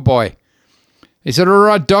with your boy?" He said, "All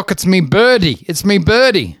right, Doc, it's me birdie. It's me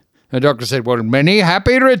birdie." The doctor said, "Well, many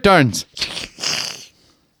happy returns."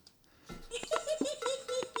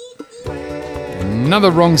 Another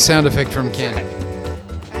wrong sound effect from Ken.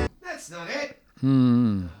 That's not it. Hang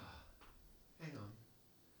on.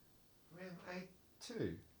 Round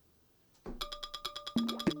 8-2.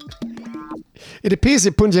 It appears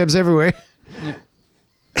that Punjab's everywhere.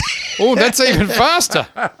 Oh, that's even faster.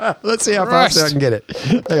 Let's see how Christ. fast I can get it.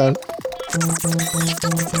 Hang on.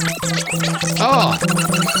 Oh.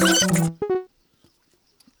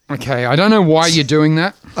 Okay, I don't know why you're doing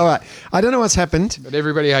that, All right. I don't know what's happened, but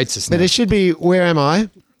everybody hates us now. but it should be Where Am I?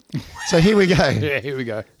 So here we go. Yeah, here we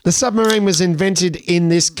go. The submarine was invented in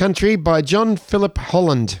this country by John Philip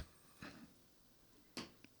Holland.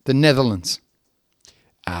 The Netherlands.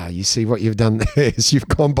 Ah, you see what you've done there is you've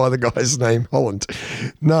gone by the guy's name, Holland.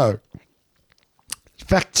 No.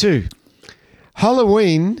 Fact 2.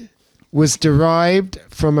 Halloween was derived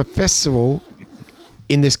from a festival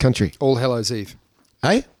in this country. All Hallows Eve.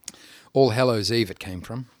 Eh? All Hallows Eve it came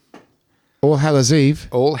from. All Hallows Eve?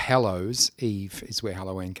 All Hallows Eve is where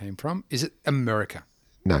Halloween came from. Is it America?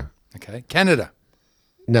 No. Okay. Canada.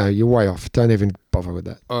 No, you're way off. Don't even bother with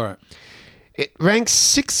that. All right. It ranks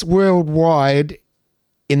 6th worldwide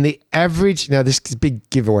in the average. Now, this is a big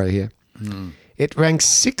giveaway here. It ranks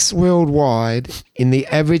 6th worldwide in the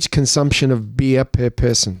average consumption of beer per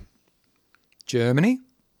person. Germany.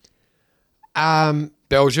 Um,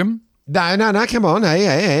 Belgium. No, come on.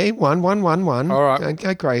 Hey. One. All right. Don't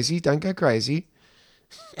go crazy. The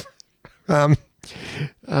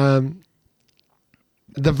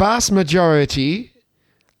vast majority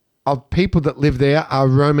of people that live there are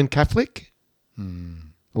Roman Catholic.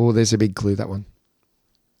 Oh, there's a big clue, that one.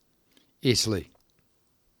 Italy.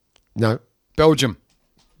 No, Belgium.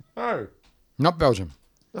 Oh. Not Belgium.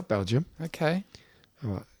 not Belgium. Okay.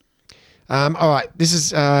 All right. This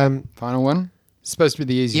is Final one. It's supposed to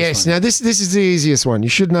be the easiest yes. one. Now this is the easiest one. You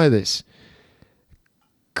should know this.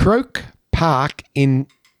 Croque Park in,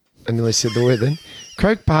 I nearly said the word then,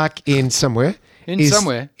 Croke Park in somewhere.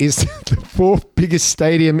 Somewhere? Is the fourth biggest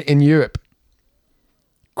stadium in Europe.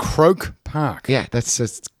 Croke Park. Yeah, that's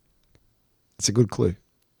a good clue.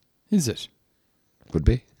 Is it? Would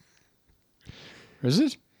be. Is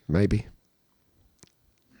it? Maybe.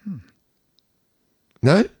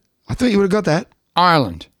 No? I thought you would have got that.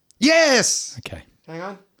 Ireland. Yes! Okay. Hang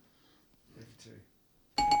on.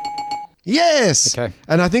 Yes! Okay.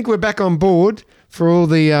 And I think we're back on board for all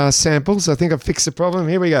the samples. I think I've fixed the problem.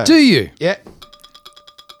 Here we go. Do you? Yeah.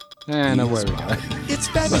 No, where we go. It's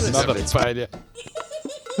fabulous. Another failure.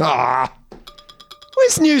 Ah.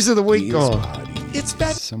 Where's News of the Week gone? It's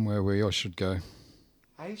fabulous. Somewhere where you should go.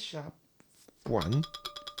 A sharp one.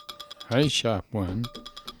 Hey, sharp one.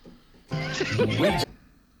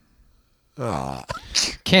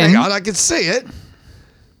 Ken, Hang on, I can see it.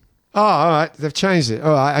 Oh, all right. They've changed it.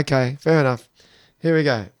 All right. Okay. Fair enough. Here we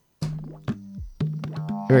go.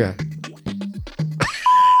 Here we go.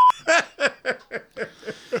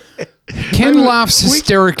 Ken laughs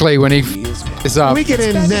hysterically when he is up. We get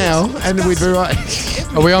in now, and we'd be right.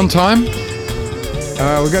 Are we on time?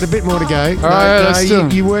 We've got a bit more to go. All right, let's do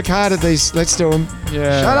 'em. you work hard at these. Let's do them.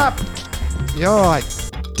 Yeah. Shut up. You're all right.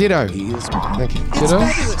 Ditto. Thank you. Ditto?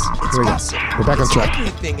 Here we go. We're back on track.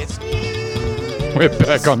 We're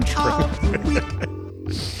back on track.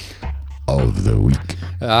 Of the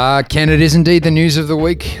week. Ken, it is indeed the news of the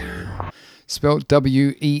week, spelt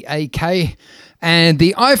WEAK. And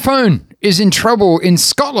the iPhone is in trouble in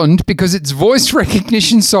Scotland because its voice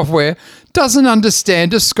recognition software doesn't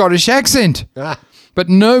understand a Scottish accent. But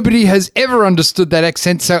nobody has ever understood that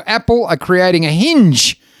accent, so Apple are creating a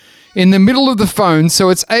hinge in the middle of the phone so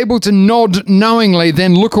it's able to nod knowingly,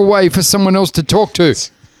 then look away for someone else to talk to.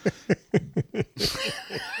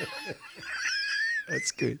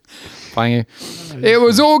 That's good. Funny. It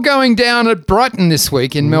was all going down at Brighton this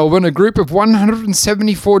week in Melbourne. A group of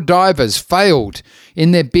 174 divers failed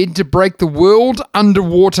in their bid to break the world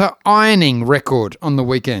underwater ironing record on the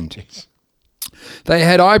weekend. They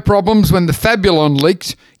had eye problems when the Fabulon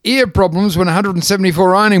leaked, ear problems when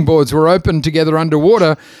 174 ironing boards were opened together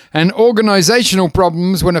underwater, and organisational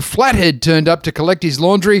problems when a flathead turned up to collect his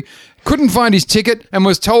laundry, couldn't find his ticket, and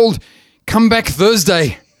was told, "Come back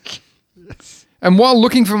Thursday." And while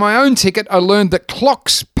looking for my own ticket, I learned that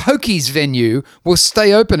Clock's Pokies venue will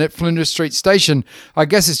stay open at Flinders Street Station. I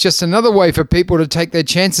guess it's just another way for people to take their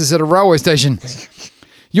chances at a railway station.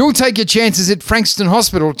 You'll take your chances at Frankston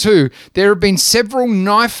Hospital too. There have been several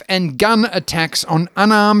knife and gun attacks on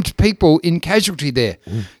unarmed people in casualty there.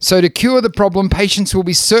 So to cure the problem, patients will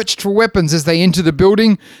be searched for weapons as they enter the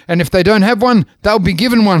building, and if they don't have one, they'll be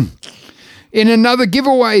given one. In another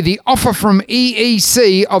giveaway, the offer from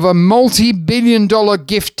EEC of a multi-billion-dollar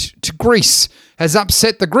gift to Greece has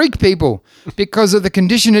upset the Greek people because of the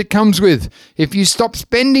condition it comes with. If you stop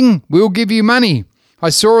spending, we'll give you money. I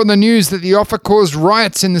saw on the news that the offer caused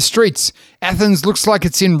riots in the streets. Athens looks like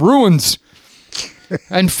it's in ruins.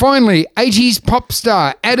 And finally, 80s pop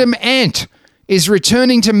star Adam Ant is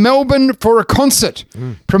returning to Melbourne for a concert.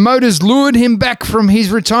 Promoters lured him back from his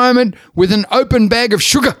retirement with an open bag of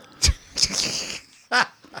sugar.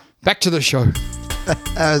 Back to the show. That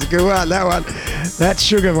was a good one. That one. That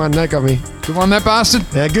sugar one, that got me. Good one, that bastard.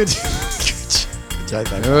 Yeah, good. Good joke,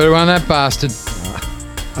 baby. Good one, that bastard.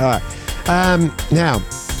 All right. Now,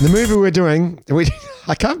 the movie we're doing,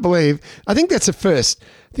 I can't believe, I think that's a first.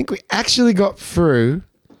 I think we actually got through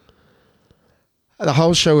the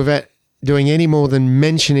whole show without doing any more than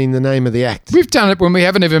mentioning the name of the act. We've done it when we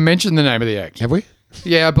haven't even mentioned the name of the act. Have we?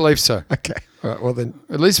 Yeah, I believe so. Okay. All right. Well, then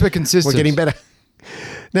At least we're consistent. we're getting better.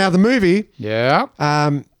 Now, the movie Yeah.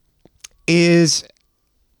 is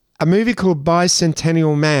a movie called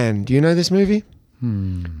Bicentennial Man. Do you know this movie?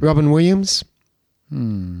 Robin Williams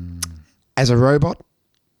as a robot.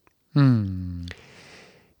 $100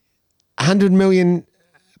 million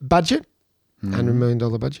budget. $100 million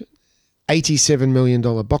budget. $87 million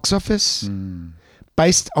box office.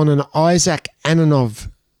 Based on an Isaac Asimov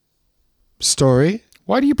story.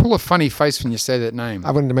 Why do you pull a funny face when you say that name?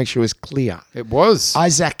 I wanted to make sure it was clear. It was.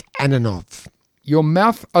 Isaac Asimov. Your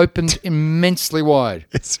mouth opened immensely wide.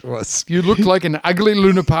 It was. You looked like an ugly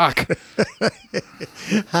Luna Park.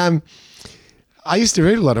 I used to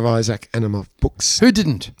read a lot of Isaac Asimov books. Who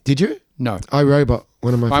didn't? Did you? No. I, Robot,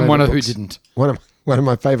 one of my favorite I'm one of books. who didn't. One of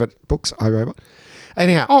my favorite books, I, Robot.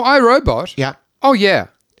 Anyhow, Oh, iRobot? yeah, Oh, yeah.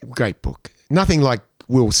 great book. Nothing like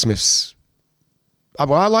Will Smith's.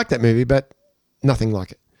 Well, I like that movie, but nothing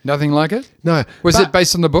like it. Nothing like it? No. Was but, it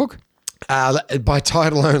based on the book? by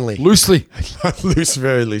title only? Loosely.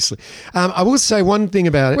 Very loosely. I will say one thing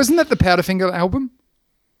about it. Wasn't that the Powderfinger album?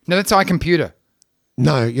 No, that's iComputer.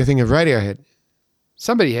 No, you're thinking of Radiohead.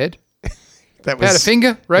 Somebody had. That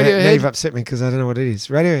Powderfinger, Now Radiohead, you've upset me because I don't know what it is.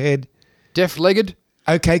 Radiohead. Def-Legged,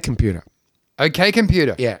 OK Computer. OK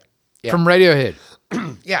Computer. Yeah. From Radiohead.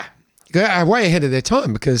 Yeah. They're way ahead of their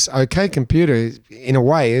time because OK Computer, in a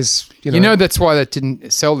way, is, You know that's why they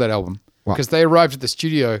didn't sell that album. What? Because they arrived at the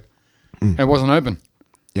studio and it wasn't open.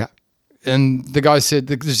 Yeah. And the guy said,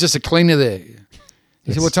 there's just a cleaner there.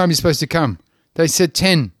 He said, what time are you supposed to come? They said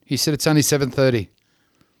 10. He said, it's only 7:30.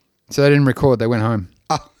 So they didn't record. They went home.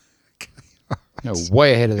 Oh, No,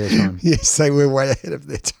 way ahead of their time. yes, they were way ahead of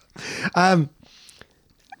their time.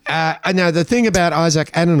 I know the thing about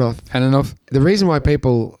Isaac Ananoff. the reason why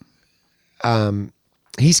people,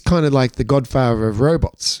 he's kind of like the godfather of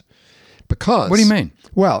robots because. What do you mean?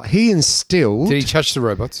 Well, he instilled. Did he touch the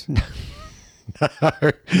robots?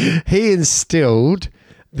 He instilled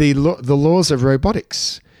the laws of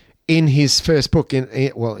robotics in his first book.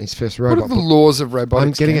 His first What robot are the book. laws of robotics?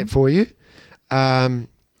 I'm getting Ken? it for you.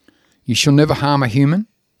 You shall never harm a human.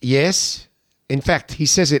 Yes, in fact, he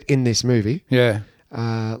says it in this movie. Yeah.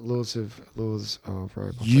 Laws of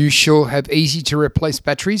robotics. You shall have easy to replace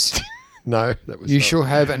batteries. No, that was. You not- shall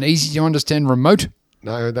have an easy to understand remote.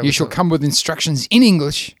 No, that You was shall not- come with instructions in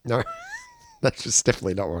English. No, that's just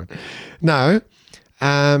definitely not one. No.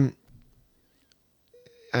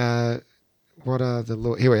 What are the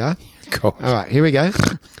law? Here we are. God. All right, here we go.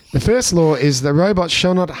 The first law is the robot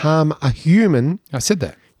shall not harm a human. I said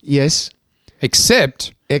that. Yes,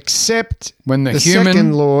 Except except when the second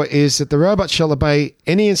human- law is that the robot shall obey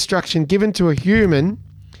any instruction given to a human.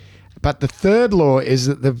 But the third law is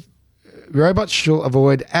that the robot shall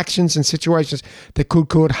avoid actions and situations that could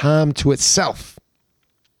cause harm to itself.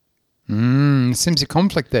 seems a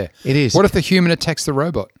conflict there. It is. What if the human attacks the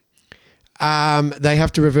robot? They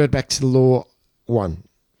have to revert back to law 1.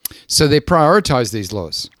 So they prioritize these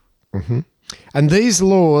laws. And these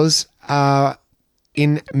laws are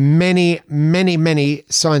in many, many, many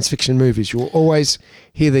science fiction movies. You will always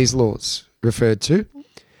hear these laws referred to.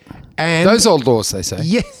 And Those old laws, they say.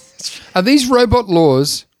 yes. Are these robot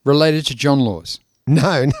laws related to John Laws?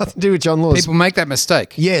 No, nothing to do with John Laws. People make that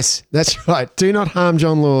mistake. Yes, that's right. Do not harm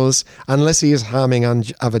John Laws unless he is harming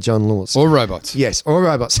other John Laws. Or robots. Yes, or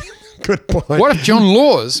robots. Good point. What if John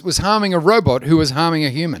Laws was harming a robot who was harming a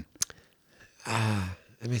human?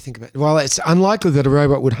 Let me think about it. Well, it's unlikely that a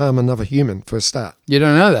robot would harm another human for a start. You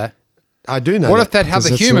don't know that. I do know What if that because other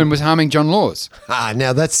that's human was harming John Laws?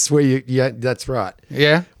 now that's where yeah, that's right.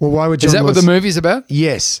 Yeah. Well, why would John Is that what Laws... the movie's about?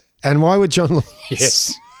 Yes. And why would John Laws...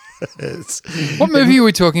 Yes. What movie are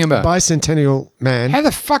we talking about? Bicentennial man. How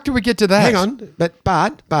the fuck do we get to that? Hang on. But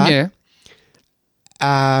Yeah.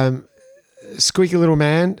 squeaky little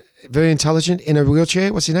man, very intelligent, in a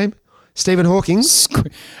wheelchair. What's his name? Stephen Hawking.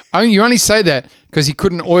 You only say that because he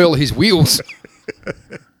couldn't oil his wheels.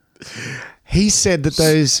 He said that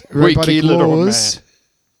those Squeaky little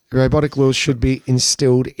robotic laws should be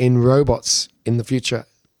instilled in robots in the future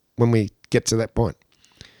when we get to that point.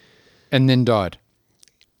 And then died.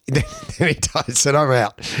 Then he said, I'm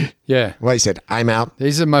out. Yeah. Well, he said, I'm out.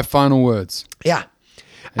 These are my final words. Yeah.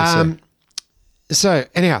 I see. So,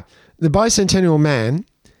 anyhow, the bicentennial man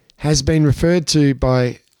has been referred to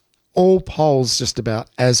by all polls just about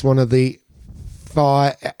as one of the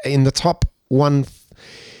in the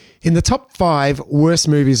top 5 worst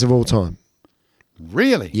movies of all time.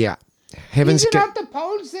 Really? Yeah. Heaven's These are Gate. not the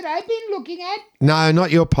polls that I've been looking at. No,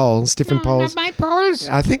 not your polls, different polls. Not my polls.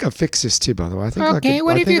 I think I've fixed this too, by the way. I think Okay,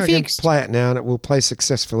 what I have think you I can fixed? play it now and it will play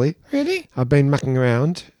successfully. Really? I've been mucking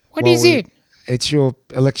around. What is it? It's your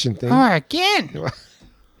election thing. Oh, again.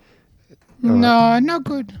 No, no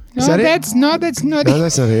good. No, that it? that's not. That's not. No,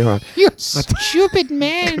 that's not it. All right. You stupid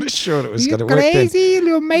man. I'm sure it was You're going to work then. crazy.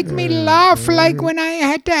 You'll make me laugh like when I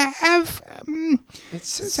had to have.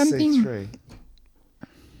 It's Something- C3.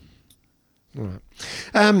 All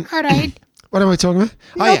right. All right. What am I talking about?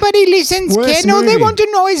 Oh, yeah. Nobody listens, Worst Ken. All they movie. want to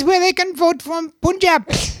know is where they can vote from Punjab.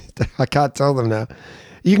 I can't tell them now.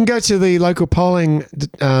 You can go to the local polling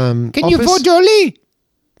Can you office. vote early?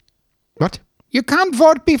 What? You can't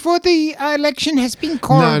vote before the election has been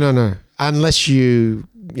called. No. Unless you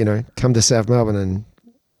come to South Melbourne and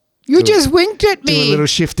You just winked at do a me. little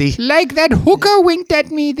shifty. Like that hooker winked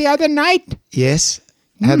at me the other night. Yes.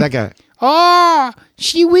 How'd that go? Oh,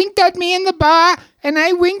 she winked at me in the bar, and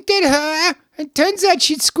I winked at her. It turns out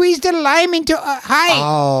she'd squeezed a lime into a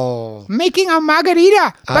Oh. making a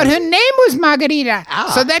margarita. But her name was Margarita.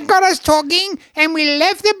 So that got us talking, and we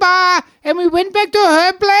left the bar, and we went back to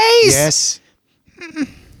her place. Yes.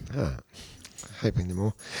 Hoping them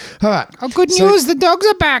all. All right. Oh, good So- news, the dogs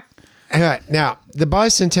are back. All right. Now, the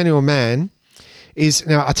bicentennial man is,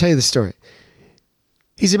 now I'll tell you the story.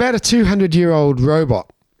 He's about a 200-year-old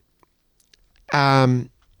robot.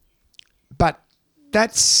 But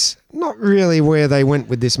that's not really where they went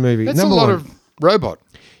with this movie. That's Number a lot one, of robot.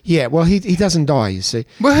 Yeah, well, he doesn't die, you see.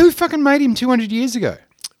 Well, who fucking made him 200 years ago?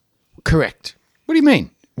 Correct. What do you mean?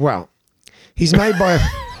 Well, he's made by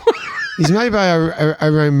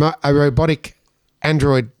a robotic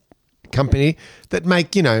android company that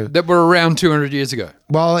make, That were around 200 years ago.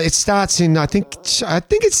 well, it starts in, I think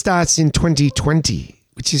it starts in 2020,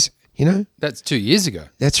 which is, That's 2 years ago.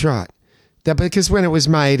 that's right. Because when it was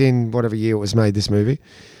made in whatever year it was made, this movie,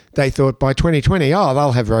 they thought by 2020,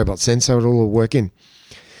 they'll have robots then, so it'll all work in.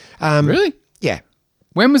 Really? Yeah.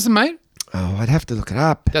 When was it made? Oh, I'd have to look it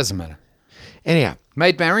up. Doesn't matter. Anyhow,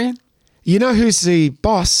 Made Marion? you know who's the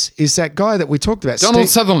boss is that guy that we talked about. Donald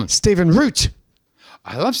Sutherland. Stephen Root.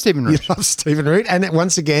 I love Stephen You Root. love Stephen Root. And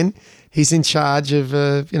once again, he's in charge of,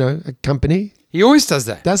 a company. He always does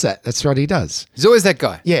that. Does that. That's what he does. He's always that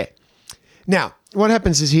guy. Yeah. Now, what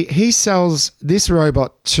happens is he sells this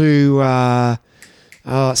robot to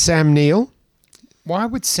Sam Neill Why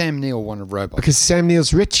would Sam Neill want a robot? because Sam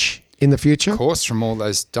Neill's rich in the future. Of course, from all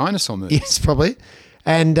those dinosaur movies. Yes, probably.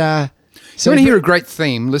 And So you want to hear a great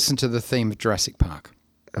theme? Listen to the theme of Jurassic Park.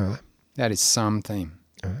 That is some theme.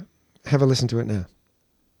 have a listen to it now.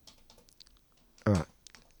 All right.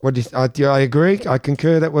 What do you, I agree. I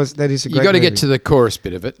concur. That is a great You got to movie. get to the chorus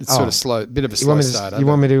bit of it. It's sort Oh. of slow, bit of a You slow want me to, start. you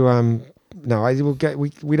want me to no, I will get we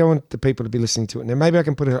don't want the people to be listening to it now. Maybe I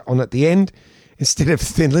can put it on at the end instead of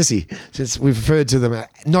Thin Lizzy, since we've referred to them.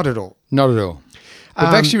 Not at all. Not at all. We've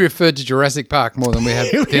actually referred to Jurassic Park more than we have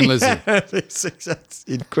Thin Lizzy. That's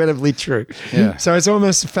incredibly true. Yeah. So it's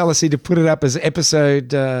almost a fallacy to put it up as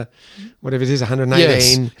episode whatever it is,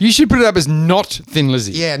 118. Yes. You should put it up as not Thin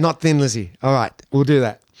Lizzy. Yeah, not Thin Lizzy. All right, we'll do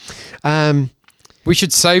that. We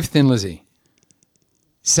should save Thin Lizzy.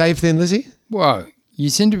 Save Thin Lizzy? Whoa. You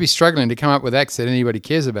seem to be struggling to come up with acts that anybody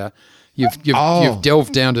cares about. You've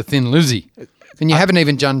delved down to Thin Lizzy. And you haven't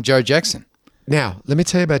even done Joe Jackson. Now, let me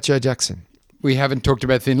tell you about Joe Jackson. We haven't talked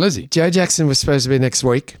about Thin Lizzy. Joe Jackson was supposed to be next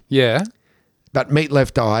week, Yeah. but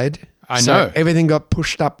Meatloaf died. I so know. everything got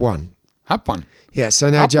pushed up one. Up one. Yeah, so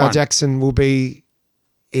now Up Joe one. Jackson will be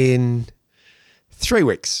in 3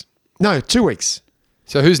 weeks. No, 2 weeks.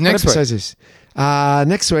 So who's next What week? episode is this?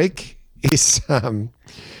 Next week is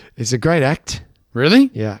a great act.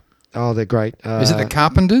 Really? Yeah. Oh, they're great. Is it the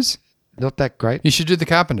Carpenters? Not that great. You should do the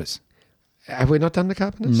Carpenters. Have we not done the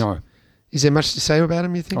Carpenters? No. Is there much to say about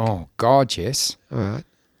them, you think? Oh, God, yes. All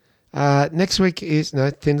right. Next week is... No,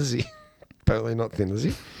 Thin Lizzy. Totally not Thin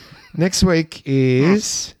Lizzy. Next week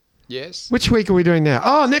is... Yes. Which week are we doing now?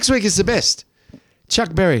 Oh, next week is the best.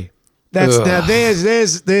 Chuck Berry. That's Ugh. now.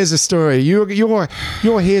 There's a story. Your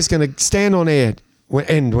hair's going to stand on end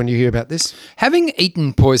when you hear about this. Having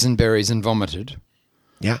eaten poison berries and vomited,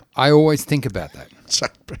 Yeah, I always think about that.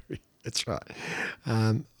 Chuck Berry. That's right.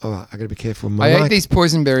 All right, I got to be careful. I ate these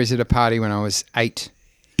poison berries at a party when I was 8.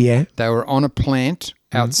 Yeah, They were on a plant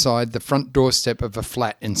outside the front doorstep of a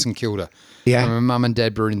flat in St Kilda. Yeah. And my mum and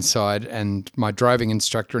dad were inside, and my driving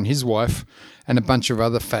instructor and his wife and a bunch of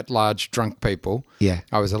other fat, large, drunk people. Yeah.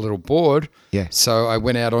 I was a little bored. Yeah. So I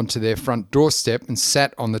went out onto their front doorstep and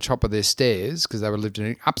sat on the top of their stairs because they were lived in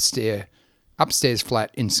an upstairs flat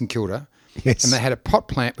in St Kilda. Yes. And they had a pot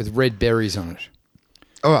plant with red berries on it.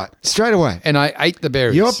 All right, straight away. And I ate the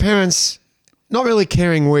berries. Your parents not really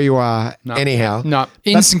caring where you are anyhow. No,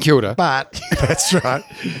 in St Kilda. But that's right.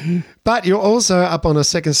 But you're also up on a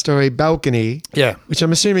second-story balcony. Yeah. Which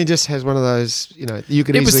I'm assuming just has one of those. You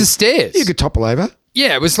could. It was easily, the stairs. You could topple over.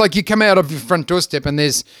 Yeah, it was like you come out of your front doorstep and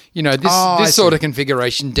there's, this I sort see. of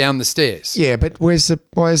configuration down the stairs. Yeah, but why is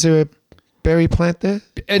there a berry plant there?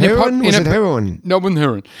 In a pot- Heroin? in Was a it pot- heroin? No, it wasn't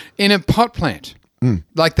heroin. In a pot plant.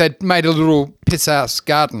 Like they'd made a little piss-ass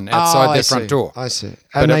garden outside their front door. I see.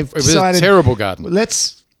 But And it they've was a decided, terrible garden.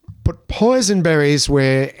 let's put poison berries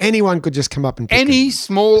where anyone could just come up and pick Any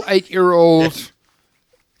small 8-year-old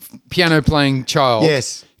piano-playing child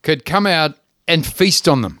Yes. could come out and feast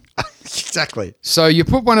on them. them. Exactly. So you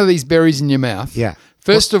put one of these berries in your mouth. Yeah.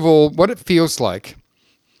 First of all, what it feels like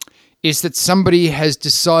is that somebody has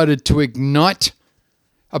decided to ignite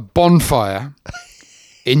a bonfire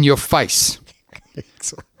in your face.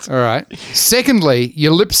 Excellent. All right. Secondly,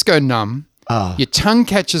 your lips go numb, your tongue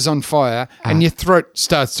catches on fire, and your throat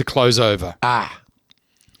starts to close over. At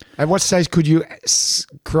what stage could you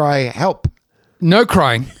cry help? No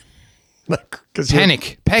crying. 'Cause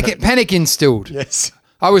you're- Panic instilled. Yes.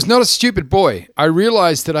 I was not a stupid boy. I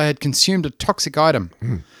realized that I had consumed a toxic item.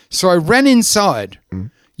 So I ran inside.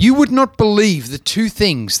 You would not believe the two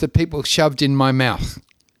things that people shoved in my mouth.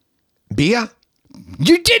 Beer?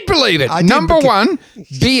 You did believe it. I did Number because- one,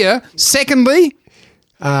 beer. Secondly,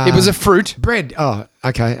 it was a fruit. Bread. Oh,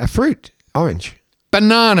 okay. A fruit. Orange.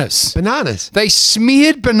 Bananas. Bananas. They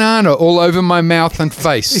smeared banana all over my mouth and These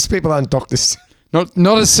face. people aren't doctors.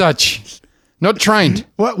 Not as such. Not trained.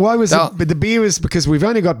 Why was No. it? But the beer was because we've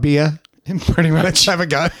only got beer. Pretty Let's much. have a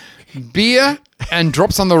go. Beer and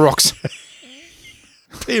drops on the rocks.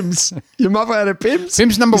 Pims. Your mother had a Pims?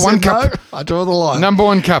 Pims number You one said cup. No? I draw the line. Number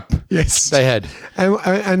one cup. Yes. They had.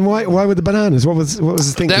 And why were the bananas? What was the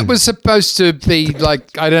thinking? That was supposed to be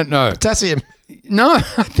like, I don't know. potassium. No,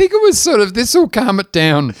 I think it was sort of, this will calm it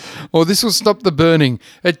down or this will stop the burning.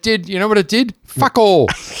 It did, you know what it did? Fuck all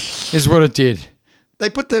is what it did. They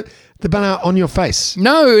put the banana on your face.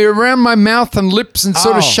 No, around my mouth and lips and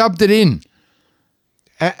sort of Oh. shoved it in.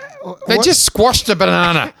 They What- just squashed a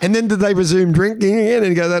banana. And then did they resume drinking again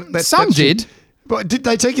and go that? Some that should- did. But did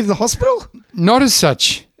they take you to the hospital? Not as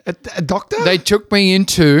such. A doctor? They took me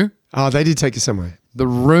into Oh, they did take you somewhere. the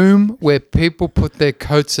room where people put their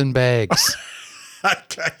coats and bags.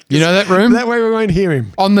 Okay. You know that room? That way we won't hear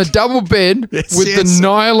him. On the double bed Yes, with yes. the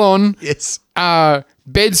nylon Yes.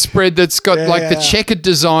 bedspread that's got like the Yeah. checkered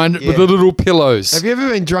design with Yeah. the little pillows. Have you ever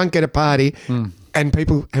been drunk at a party and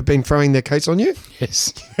people have been throwing their coats on you?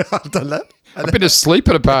 Yes. I've done that. I've been asleep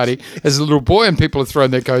at a party as a little boy and people are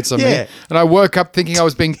throwing their coats on Yeah. me. And I woke up thinking I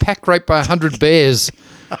was being pack raped by 100 bears.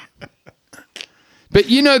 But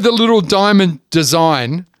you know the little diamond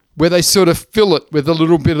design where they sort of fill it with a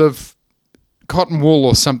little bit of cotton wool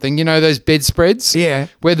or something, you know, those bedspreads? Yeah.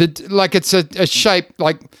 Where like it's a shape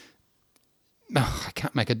like, oh, I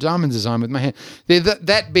can't make a diamond design with my hand. They're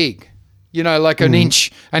that big, you know, like an inch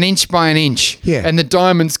by an inch. Yeah. And the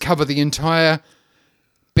diamonds cover the entire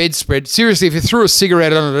bedspread. Seriously, if you threw a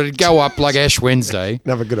cigarette on it, it'd go up like Ash Wednesday.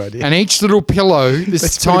 Another good idea. And each little pillow, this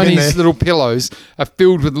Let's put him in tiny there. little pillows, are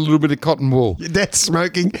filled with a little bit of cotton wool. That's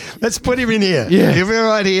smoking. Let's put him in here. Yeah. He'll be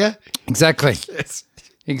right here. Exactly. Yes.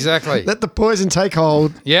 Exactly. Let the poison take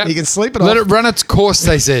hold. Yeah. You can sleep it Let off. it run its course,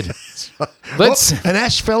 they said. Let's. Oh, and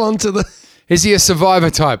Ash fell onto the... Is he a survivor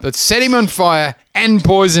type? Let's set him on fire and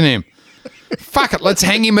poison him. Fuck it, let's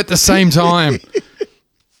hang him at the same time.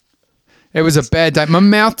 It was a bad day. My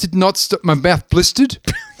mouth did not stop. My mouth blistered.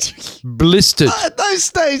 Blistered. At those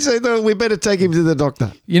stages, they thought we better take him to the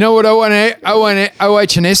doctor. You know what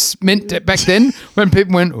OH&S meant back then? When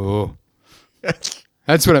people went, oh.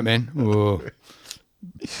 That's what it meant. Oh.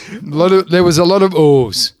 There was a lot of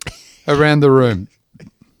ohs around the room.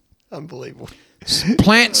 Unbelievable.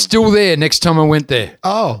 Plant still there next time I went there.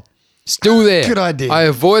 Oh. Still there. Good idea. I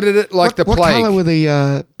avoided it like the What plague. colour were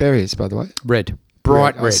the berries, by the way? Red.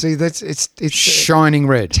 Bright Oh, red. see, it's Shining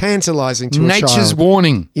red. tantalising to a Nature's child.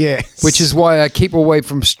 warning. Yeah. Which is why I keep away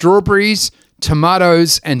from strawberries,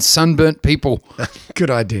 tomatoes, and sunburnt people.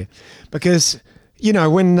 Good idea. Because, you know,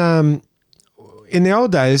 when in the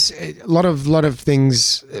old days, a lot of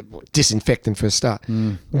things, disinfectant for a start.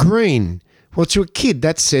 Mm. Green. Well, to a kid,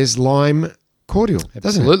 that says lime cordial, doesn't it?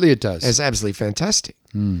 Absolutely, it does. It's absolutely fantastic.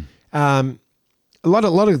 A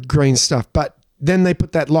lot of green stuff, but then they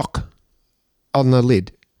put that lock on the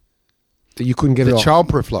lid that you couldn't get it The off.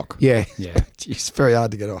 childproof lock. Yeah. Yeah. It's very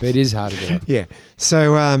hard to get off. It is hard to get off. Yeah.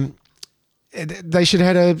 So they should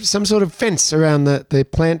have had some sort of fence around the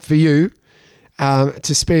plant for you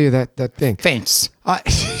to spare you that thing. Fence.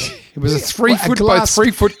 It It was a 3 foot by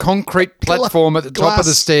 3 foot concrete platform at the top of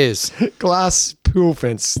the glass- stairs. glass pool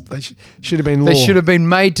fence. They should have been. They law. should have been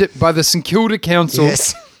made by the St Kilda Council,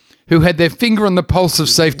 Yes. who had their finger on the pulse of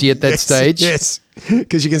safety at that stage. Yes,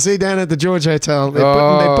 because you can see down at the George Hotel, they're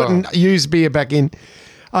Oh. putting used beer back in.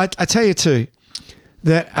 I tell you too,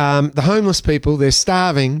 that the homeless people, they're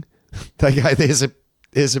starving. They go, there's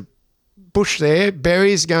a bush there,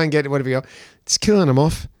 berries, go and get it, whatever you got. It's killing them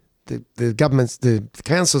off. The government's, the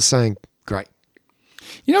council's saying, great.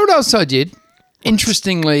 You know what else I did?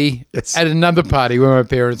 Interestingly, Yes. at another party where my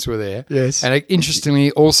parents were there. Yes. And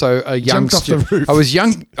interestingly, also a Jumped off youngster. the roof. I was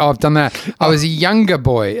young. Oh, I've done that. I was a younger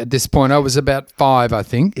boy at this point. I was about 5, I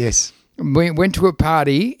think. Yes. We went to a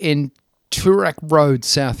party in Toorak Road,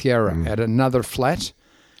 South Yarra, Mm. at another flat.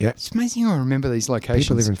 Yeah. It's amazing I remember these locations.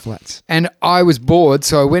 People live in flats. And I was bored,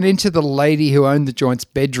 so I went into the lady who owned the joint's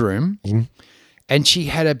bedroom, and she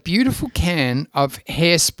had a beautiful can of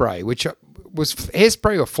hairspray, which was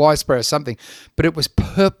hairspray or fly spray or something, but it was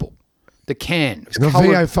purple. The can. It was Not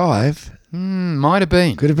coloured. VO5. Might have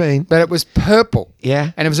been. Could have been. But it was purple.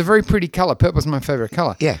 Yeah. And it was a very pretty colour. Purple's my favourite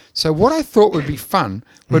colour. Yeah. So what I thought would be fun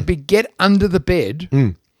would be get under the bed,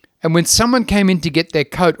 and when someone came in to get their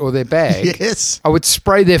coat or their bag, Yes. I would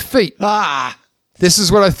spray their feet. Ah, This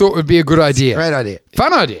is what I thought would be a good idea. great idea.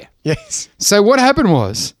 Fun idea. Yes. So what happened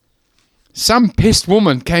was Some pissed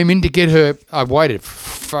woman came in to get her. I waited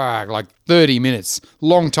for like 30 minutes.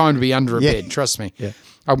 Long time to be under a bed, trust me. Yeah.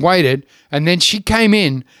 I waited, and then she came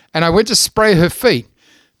in, and I went to spray her feet.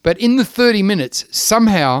 But in the 30 minutes,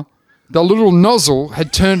 somehow the little nozzle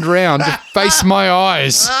had turned around to face my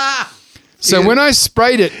eyes. So when I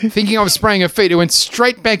sprayed it, thinking I was spraying her feet, it went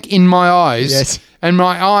straight back in my eyes. Yes. And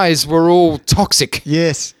my eyes were all toxic.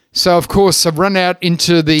 Yes. So, of course, I've run out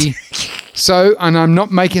into the... and I'm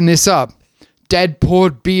not making this up, Dad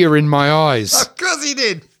poured beer in my eyes. Of course he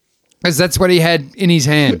did. Because that's what he had in his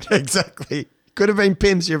hand. Exactly. Could have been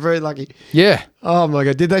Pims. You're very lucky. Yeah. Oh, my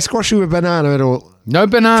God. Did they squash you with banana at all? No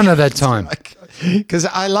banana that time. Because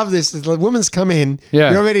I love this. The woman's come in.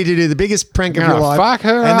 Yeah. You're ready to do the biggest prank of Oh, your life. fuck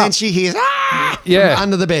her And up. then she hears, Yeah. from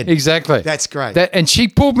under the bed. Exactly. That's great. And she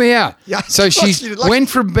pulled me out. Yeah, So of course she you did. went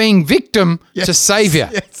from being victim to Yes. savior.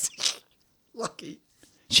 Yes. Lucky.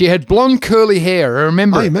 She had blonde curly hair. I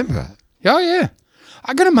remember. I it. remember. Oh, yeah.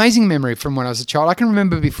 I got amazing memory from when I was a child. I can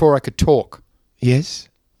remember before I could talk. Yes.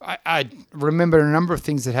 I remember a number of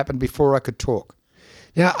things that happened before I could talk.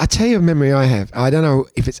 Now, I tell you a memory I have. I don't know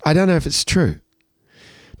if it's true.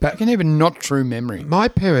 I can have a not true memory. My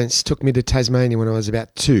parents took me to Tasmania when I was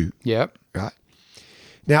about 2, Yep. right?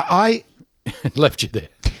 Now, I Left you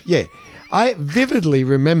there. I vividly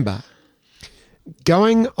remember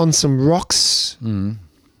going on some rocks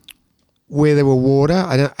where there were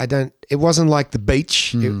water. It wasn't like the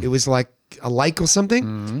beach. It was like a lake or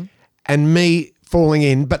something. And me falling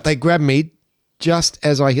in, but they grabbed me just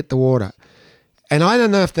as I hit the water. And I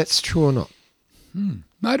don't know if that's true or not.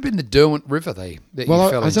 Might have been the Derwent River that you Well,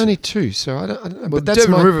 fell I was into. only 2, so I don't know. Well, But the that's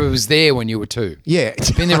Derwent my, River was there when you were 2. yeah.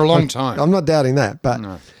 It's been there a long time. I'm not doubting that, but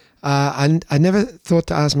No. I never thought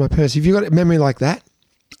to ask my parents, have you got a memory like that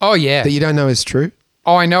Oh, yeah. that you don't know is true?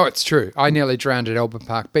 Oh, I know it's true. I nearly drowned at Albert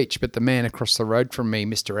Park Beach, but the man across the road from me,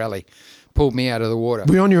 Mr. Alley, pulled me out of the water.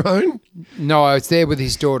 Were you on your own? No, I was there with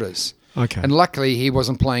his daughters. Okay. And luckily he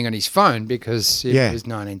wasn't playing on his phone because it Yeah. was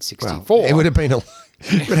 1964. Well, it would have been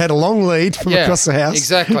it would have had a long lead from Yeah, across the house.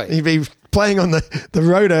 exactly. He'd be playing on the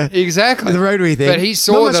rotor. Exactly. The rotary thing. But he Not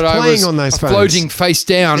saw much that I playing was on those phones. floating face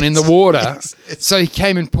down in the water. Yes. So he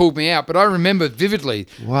came and pulled me out. But I remember vividly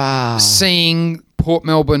Wow. seeing Port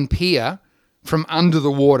Melbourne Pier from under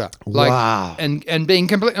the water. Wow. And being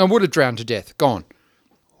completely, I would have drowned to death, gone.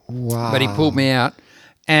 Wow. But he pulled me out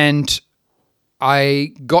and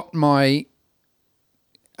I got my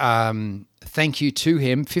thank you to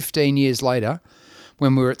him 15 years later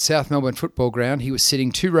when we were at South Melbourne Football Ground. He was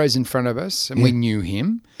sitting 2 rows in front of us and we knew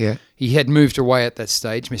him. Yeah. He had moved away at that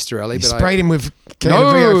stage, Mr. Alley. You but sprayed him with No,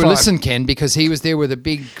 VO5. listen, Ken, because he was there with a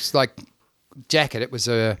big jacket. It was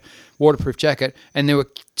a waterproof jacket. And there were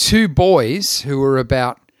 2 boys who were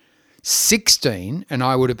about 16 and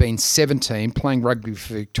I would have been 17 playing rugby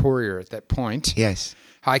for Victoria at that point. Yes.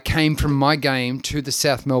 I came from my game to the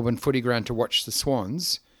South Melbourne footy ground to watch the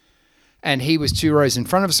Swans. And he was 2 rows in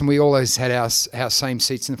front of us, and we always had our same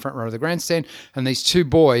seats in the front row of the grandstand. And these 2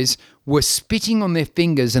 boys were spitting on their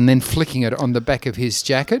fingers and then flicking it on the back of his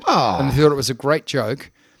jacket. Oh. And they thought it was a great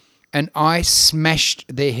joke. And I smashed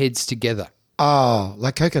their heads together, Oh,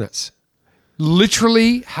 like coconuts.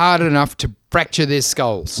 literally hard enough to fracture their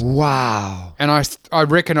skulls. Wow. And I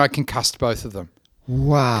reckon I concussed both of them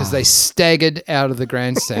Wow. because they staggered out of the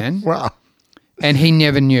grandstand, Wow. and he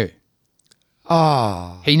never knew.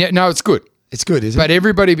 Oh, No, it's good. it's good, isn't But it?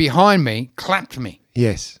 everybody behind me clapped me.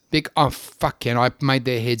 Yes. And I made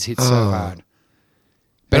their heads hit so hard.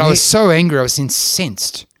 But And I was he- so angry, I was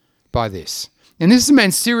incensed by this. And this is a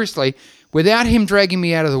man, seriously, without him dragging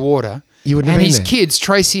me out of the water, You wouldn't have and been his there. kids,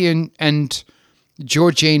 Tracy and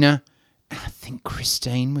Georgina, and I think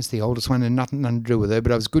Christine was the oldest one, and nothing to do with her,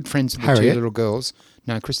 but I was good friends with the 2 Harriet? little girls.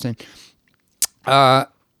 No, Christine.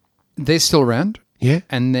 They're still around. Yeah.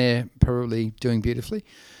 And they're probably doing beautifully.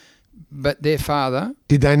 But their father,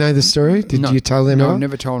 Did they know the story? Did No. you tell them? No, all? I've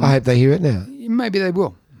never told them. I hope they hear it now. maybe they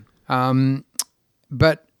will.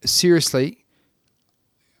 But seriously,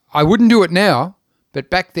 I wouldn't do it now. But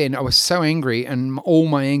back then, I was so angry, and all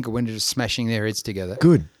my anger went into smashing their heads together.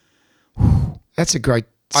 Good. That's a great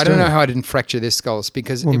story. I don't know how I didn't fracture their skulls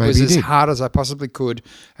because Well, it maybe was you as did. hard as I possibly could,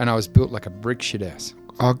 and I was built like a brick shit house.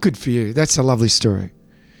 Oh, good for you. That's a lovely story.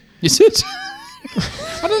 Is it?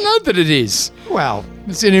 I don't know that it is. Well,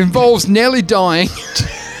 It involves nearly dying.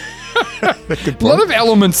 A lot of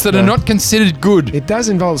elements that are not considered good. it does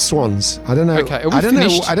involve swans. I don't know. Okay, are we I don't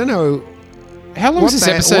finished? know. I don't know. How long has this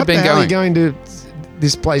episode what been the hell are you going? going to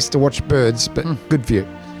this place to watch birds? But good for you.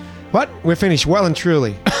 What? We're finished. Well and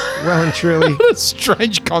truly. Well and truly. What a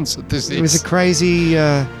strange concert this is. It was a crazy.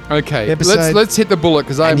 Okay, episode. let's hit the bullet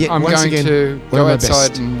because I'm And yet, going once again, to one go of my outside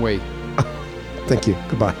best. and wee. Thank you.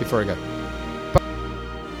 Goodbye. before I go.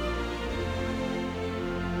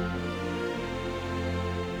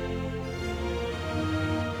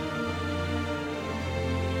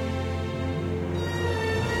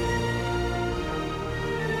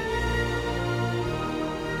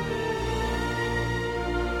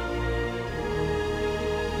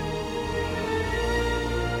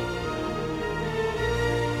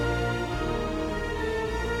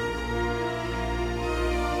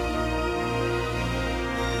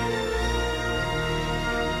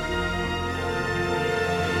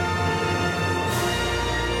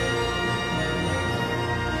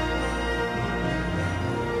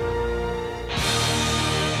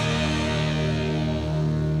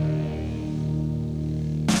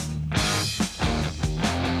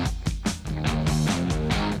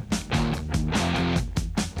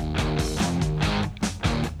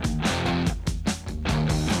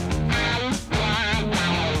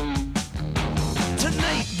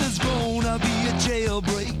 Tonight there's gonna be a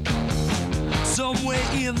jailbreak somewhere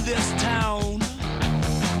in this town.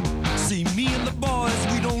 See, me and the boys,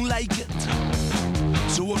 we don't like it,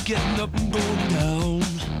 so we're getting up and going down.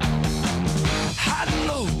 High and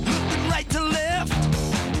low, looking right to left.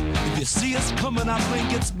 If you see us coming, I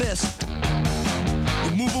think it's best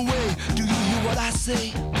you move away. Do you hear what I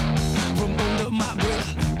say from under my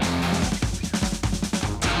breath?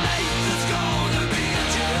 Tonight there's gonna be a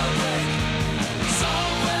jailbreak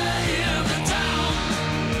somewhere in the town.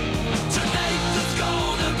 Tonight there's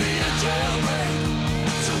gonna be a jailbreak,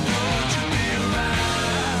 so won't you be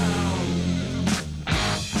around?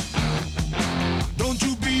 Don't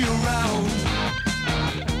you be around?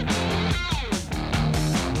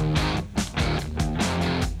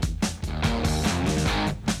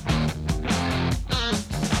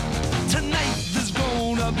 Tonight there's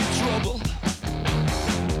gonna be trouble.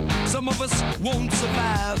 Some of us won't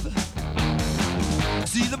survive.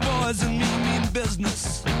 See the boys and me mean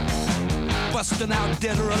business, busting out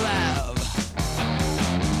dead or alive.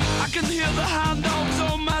 I can hear the hound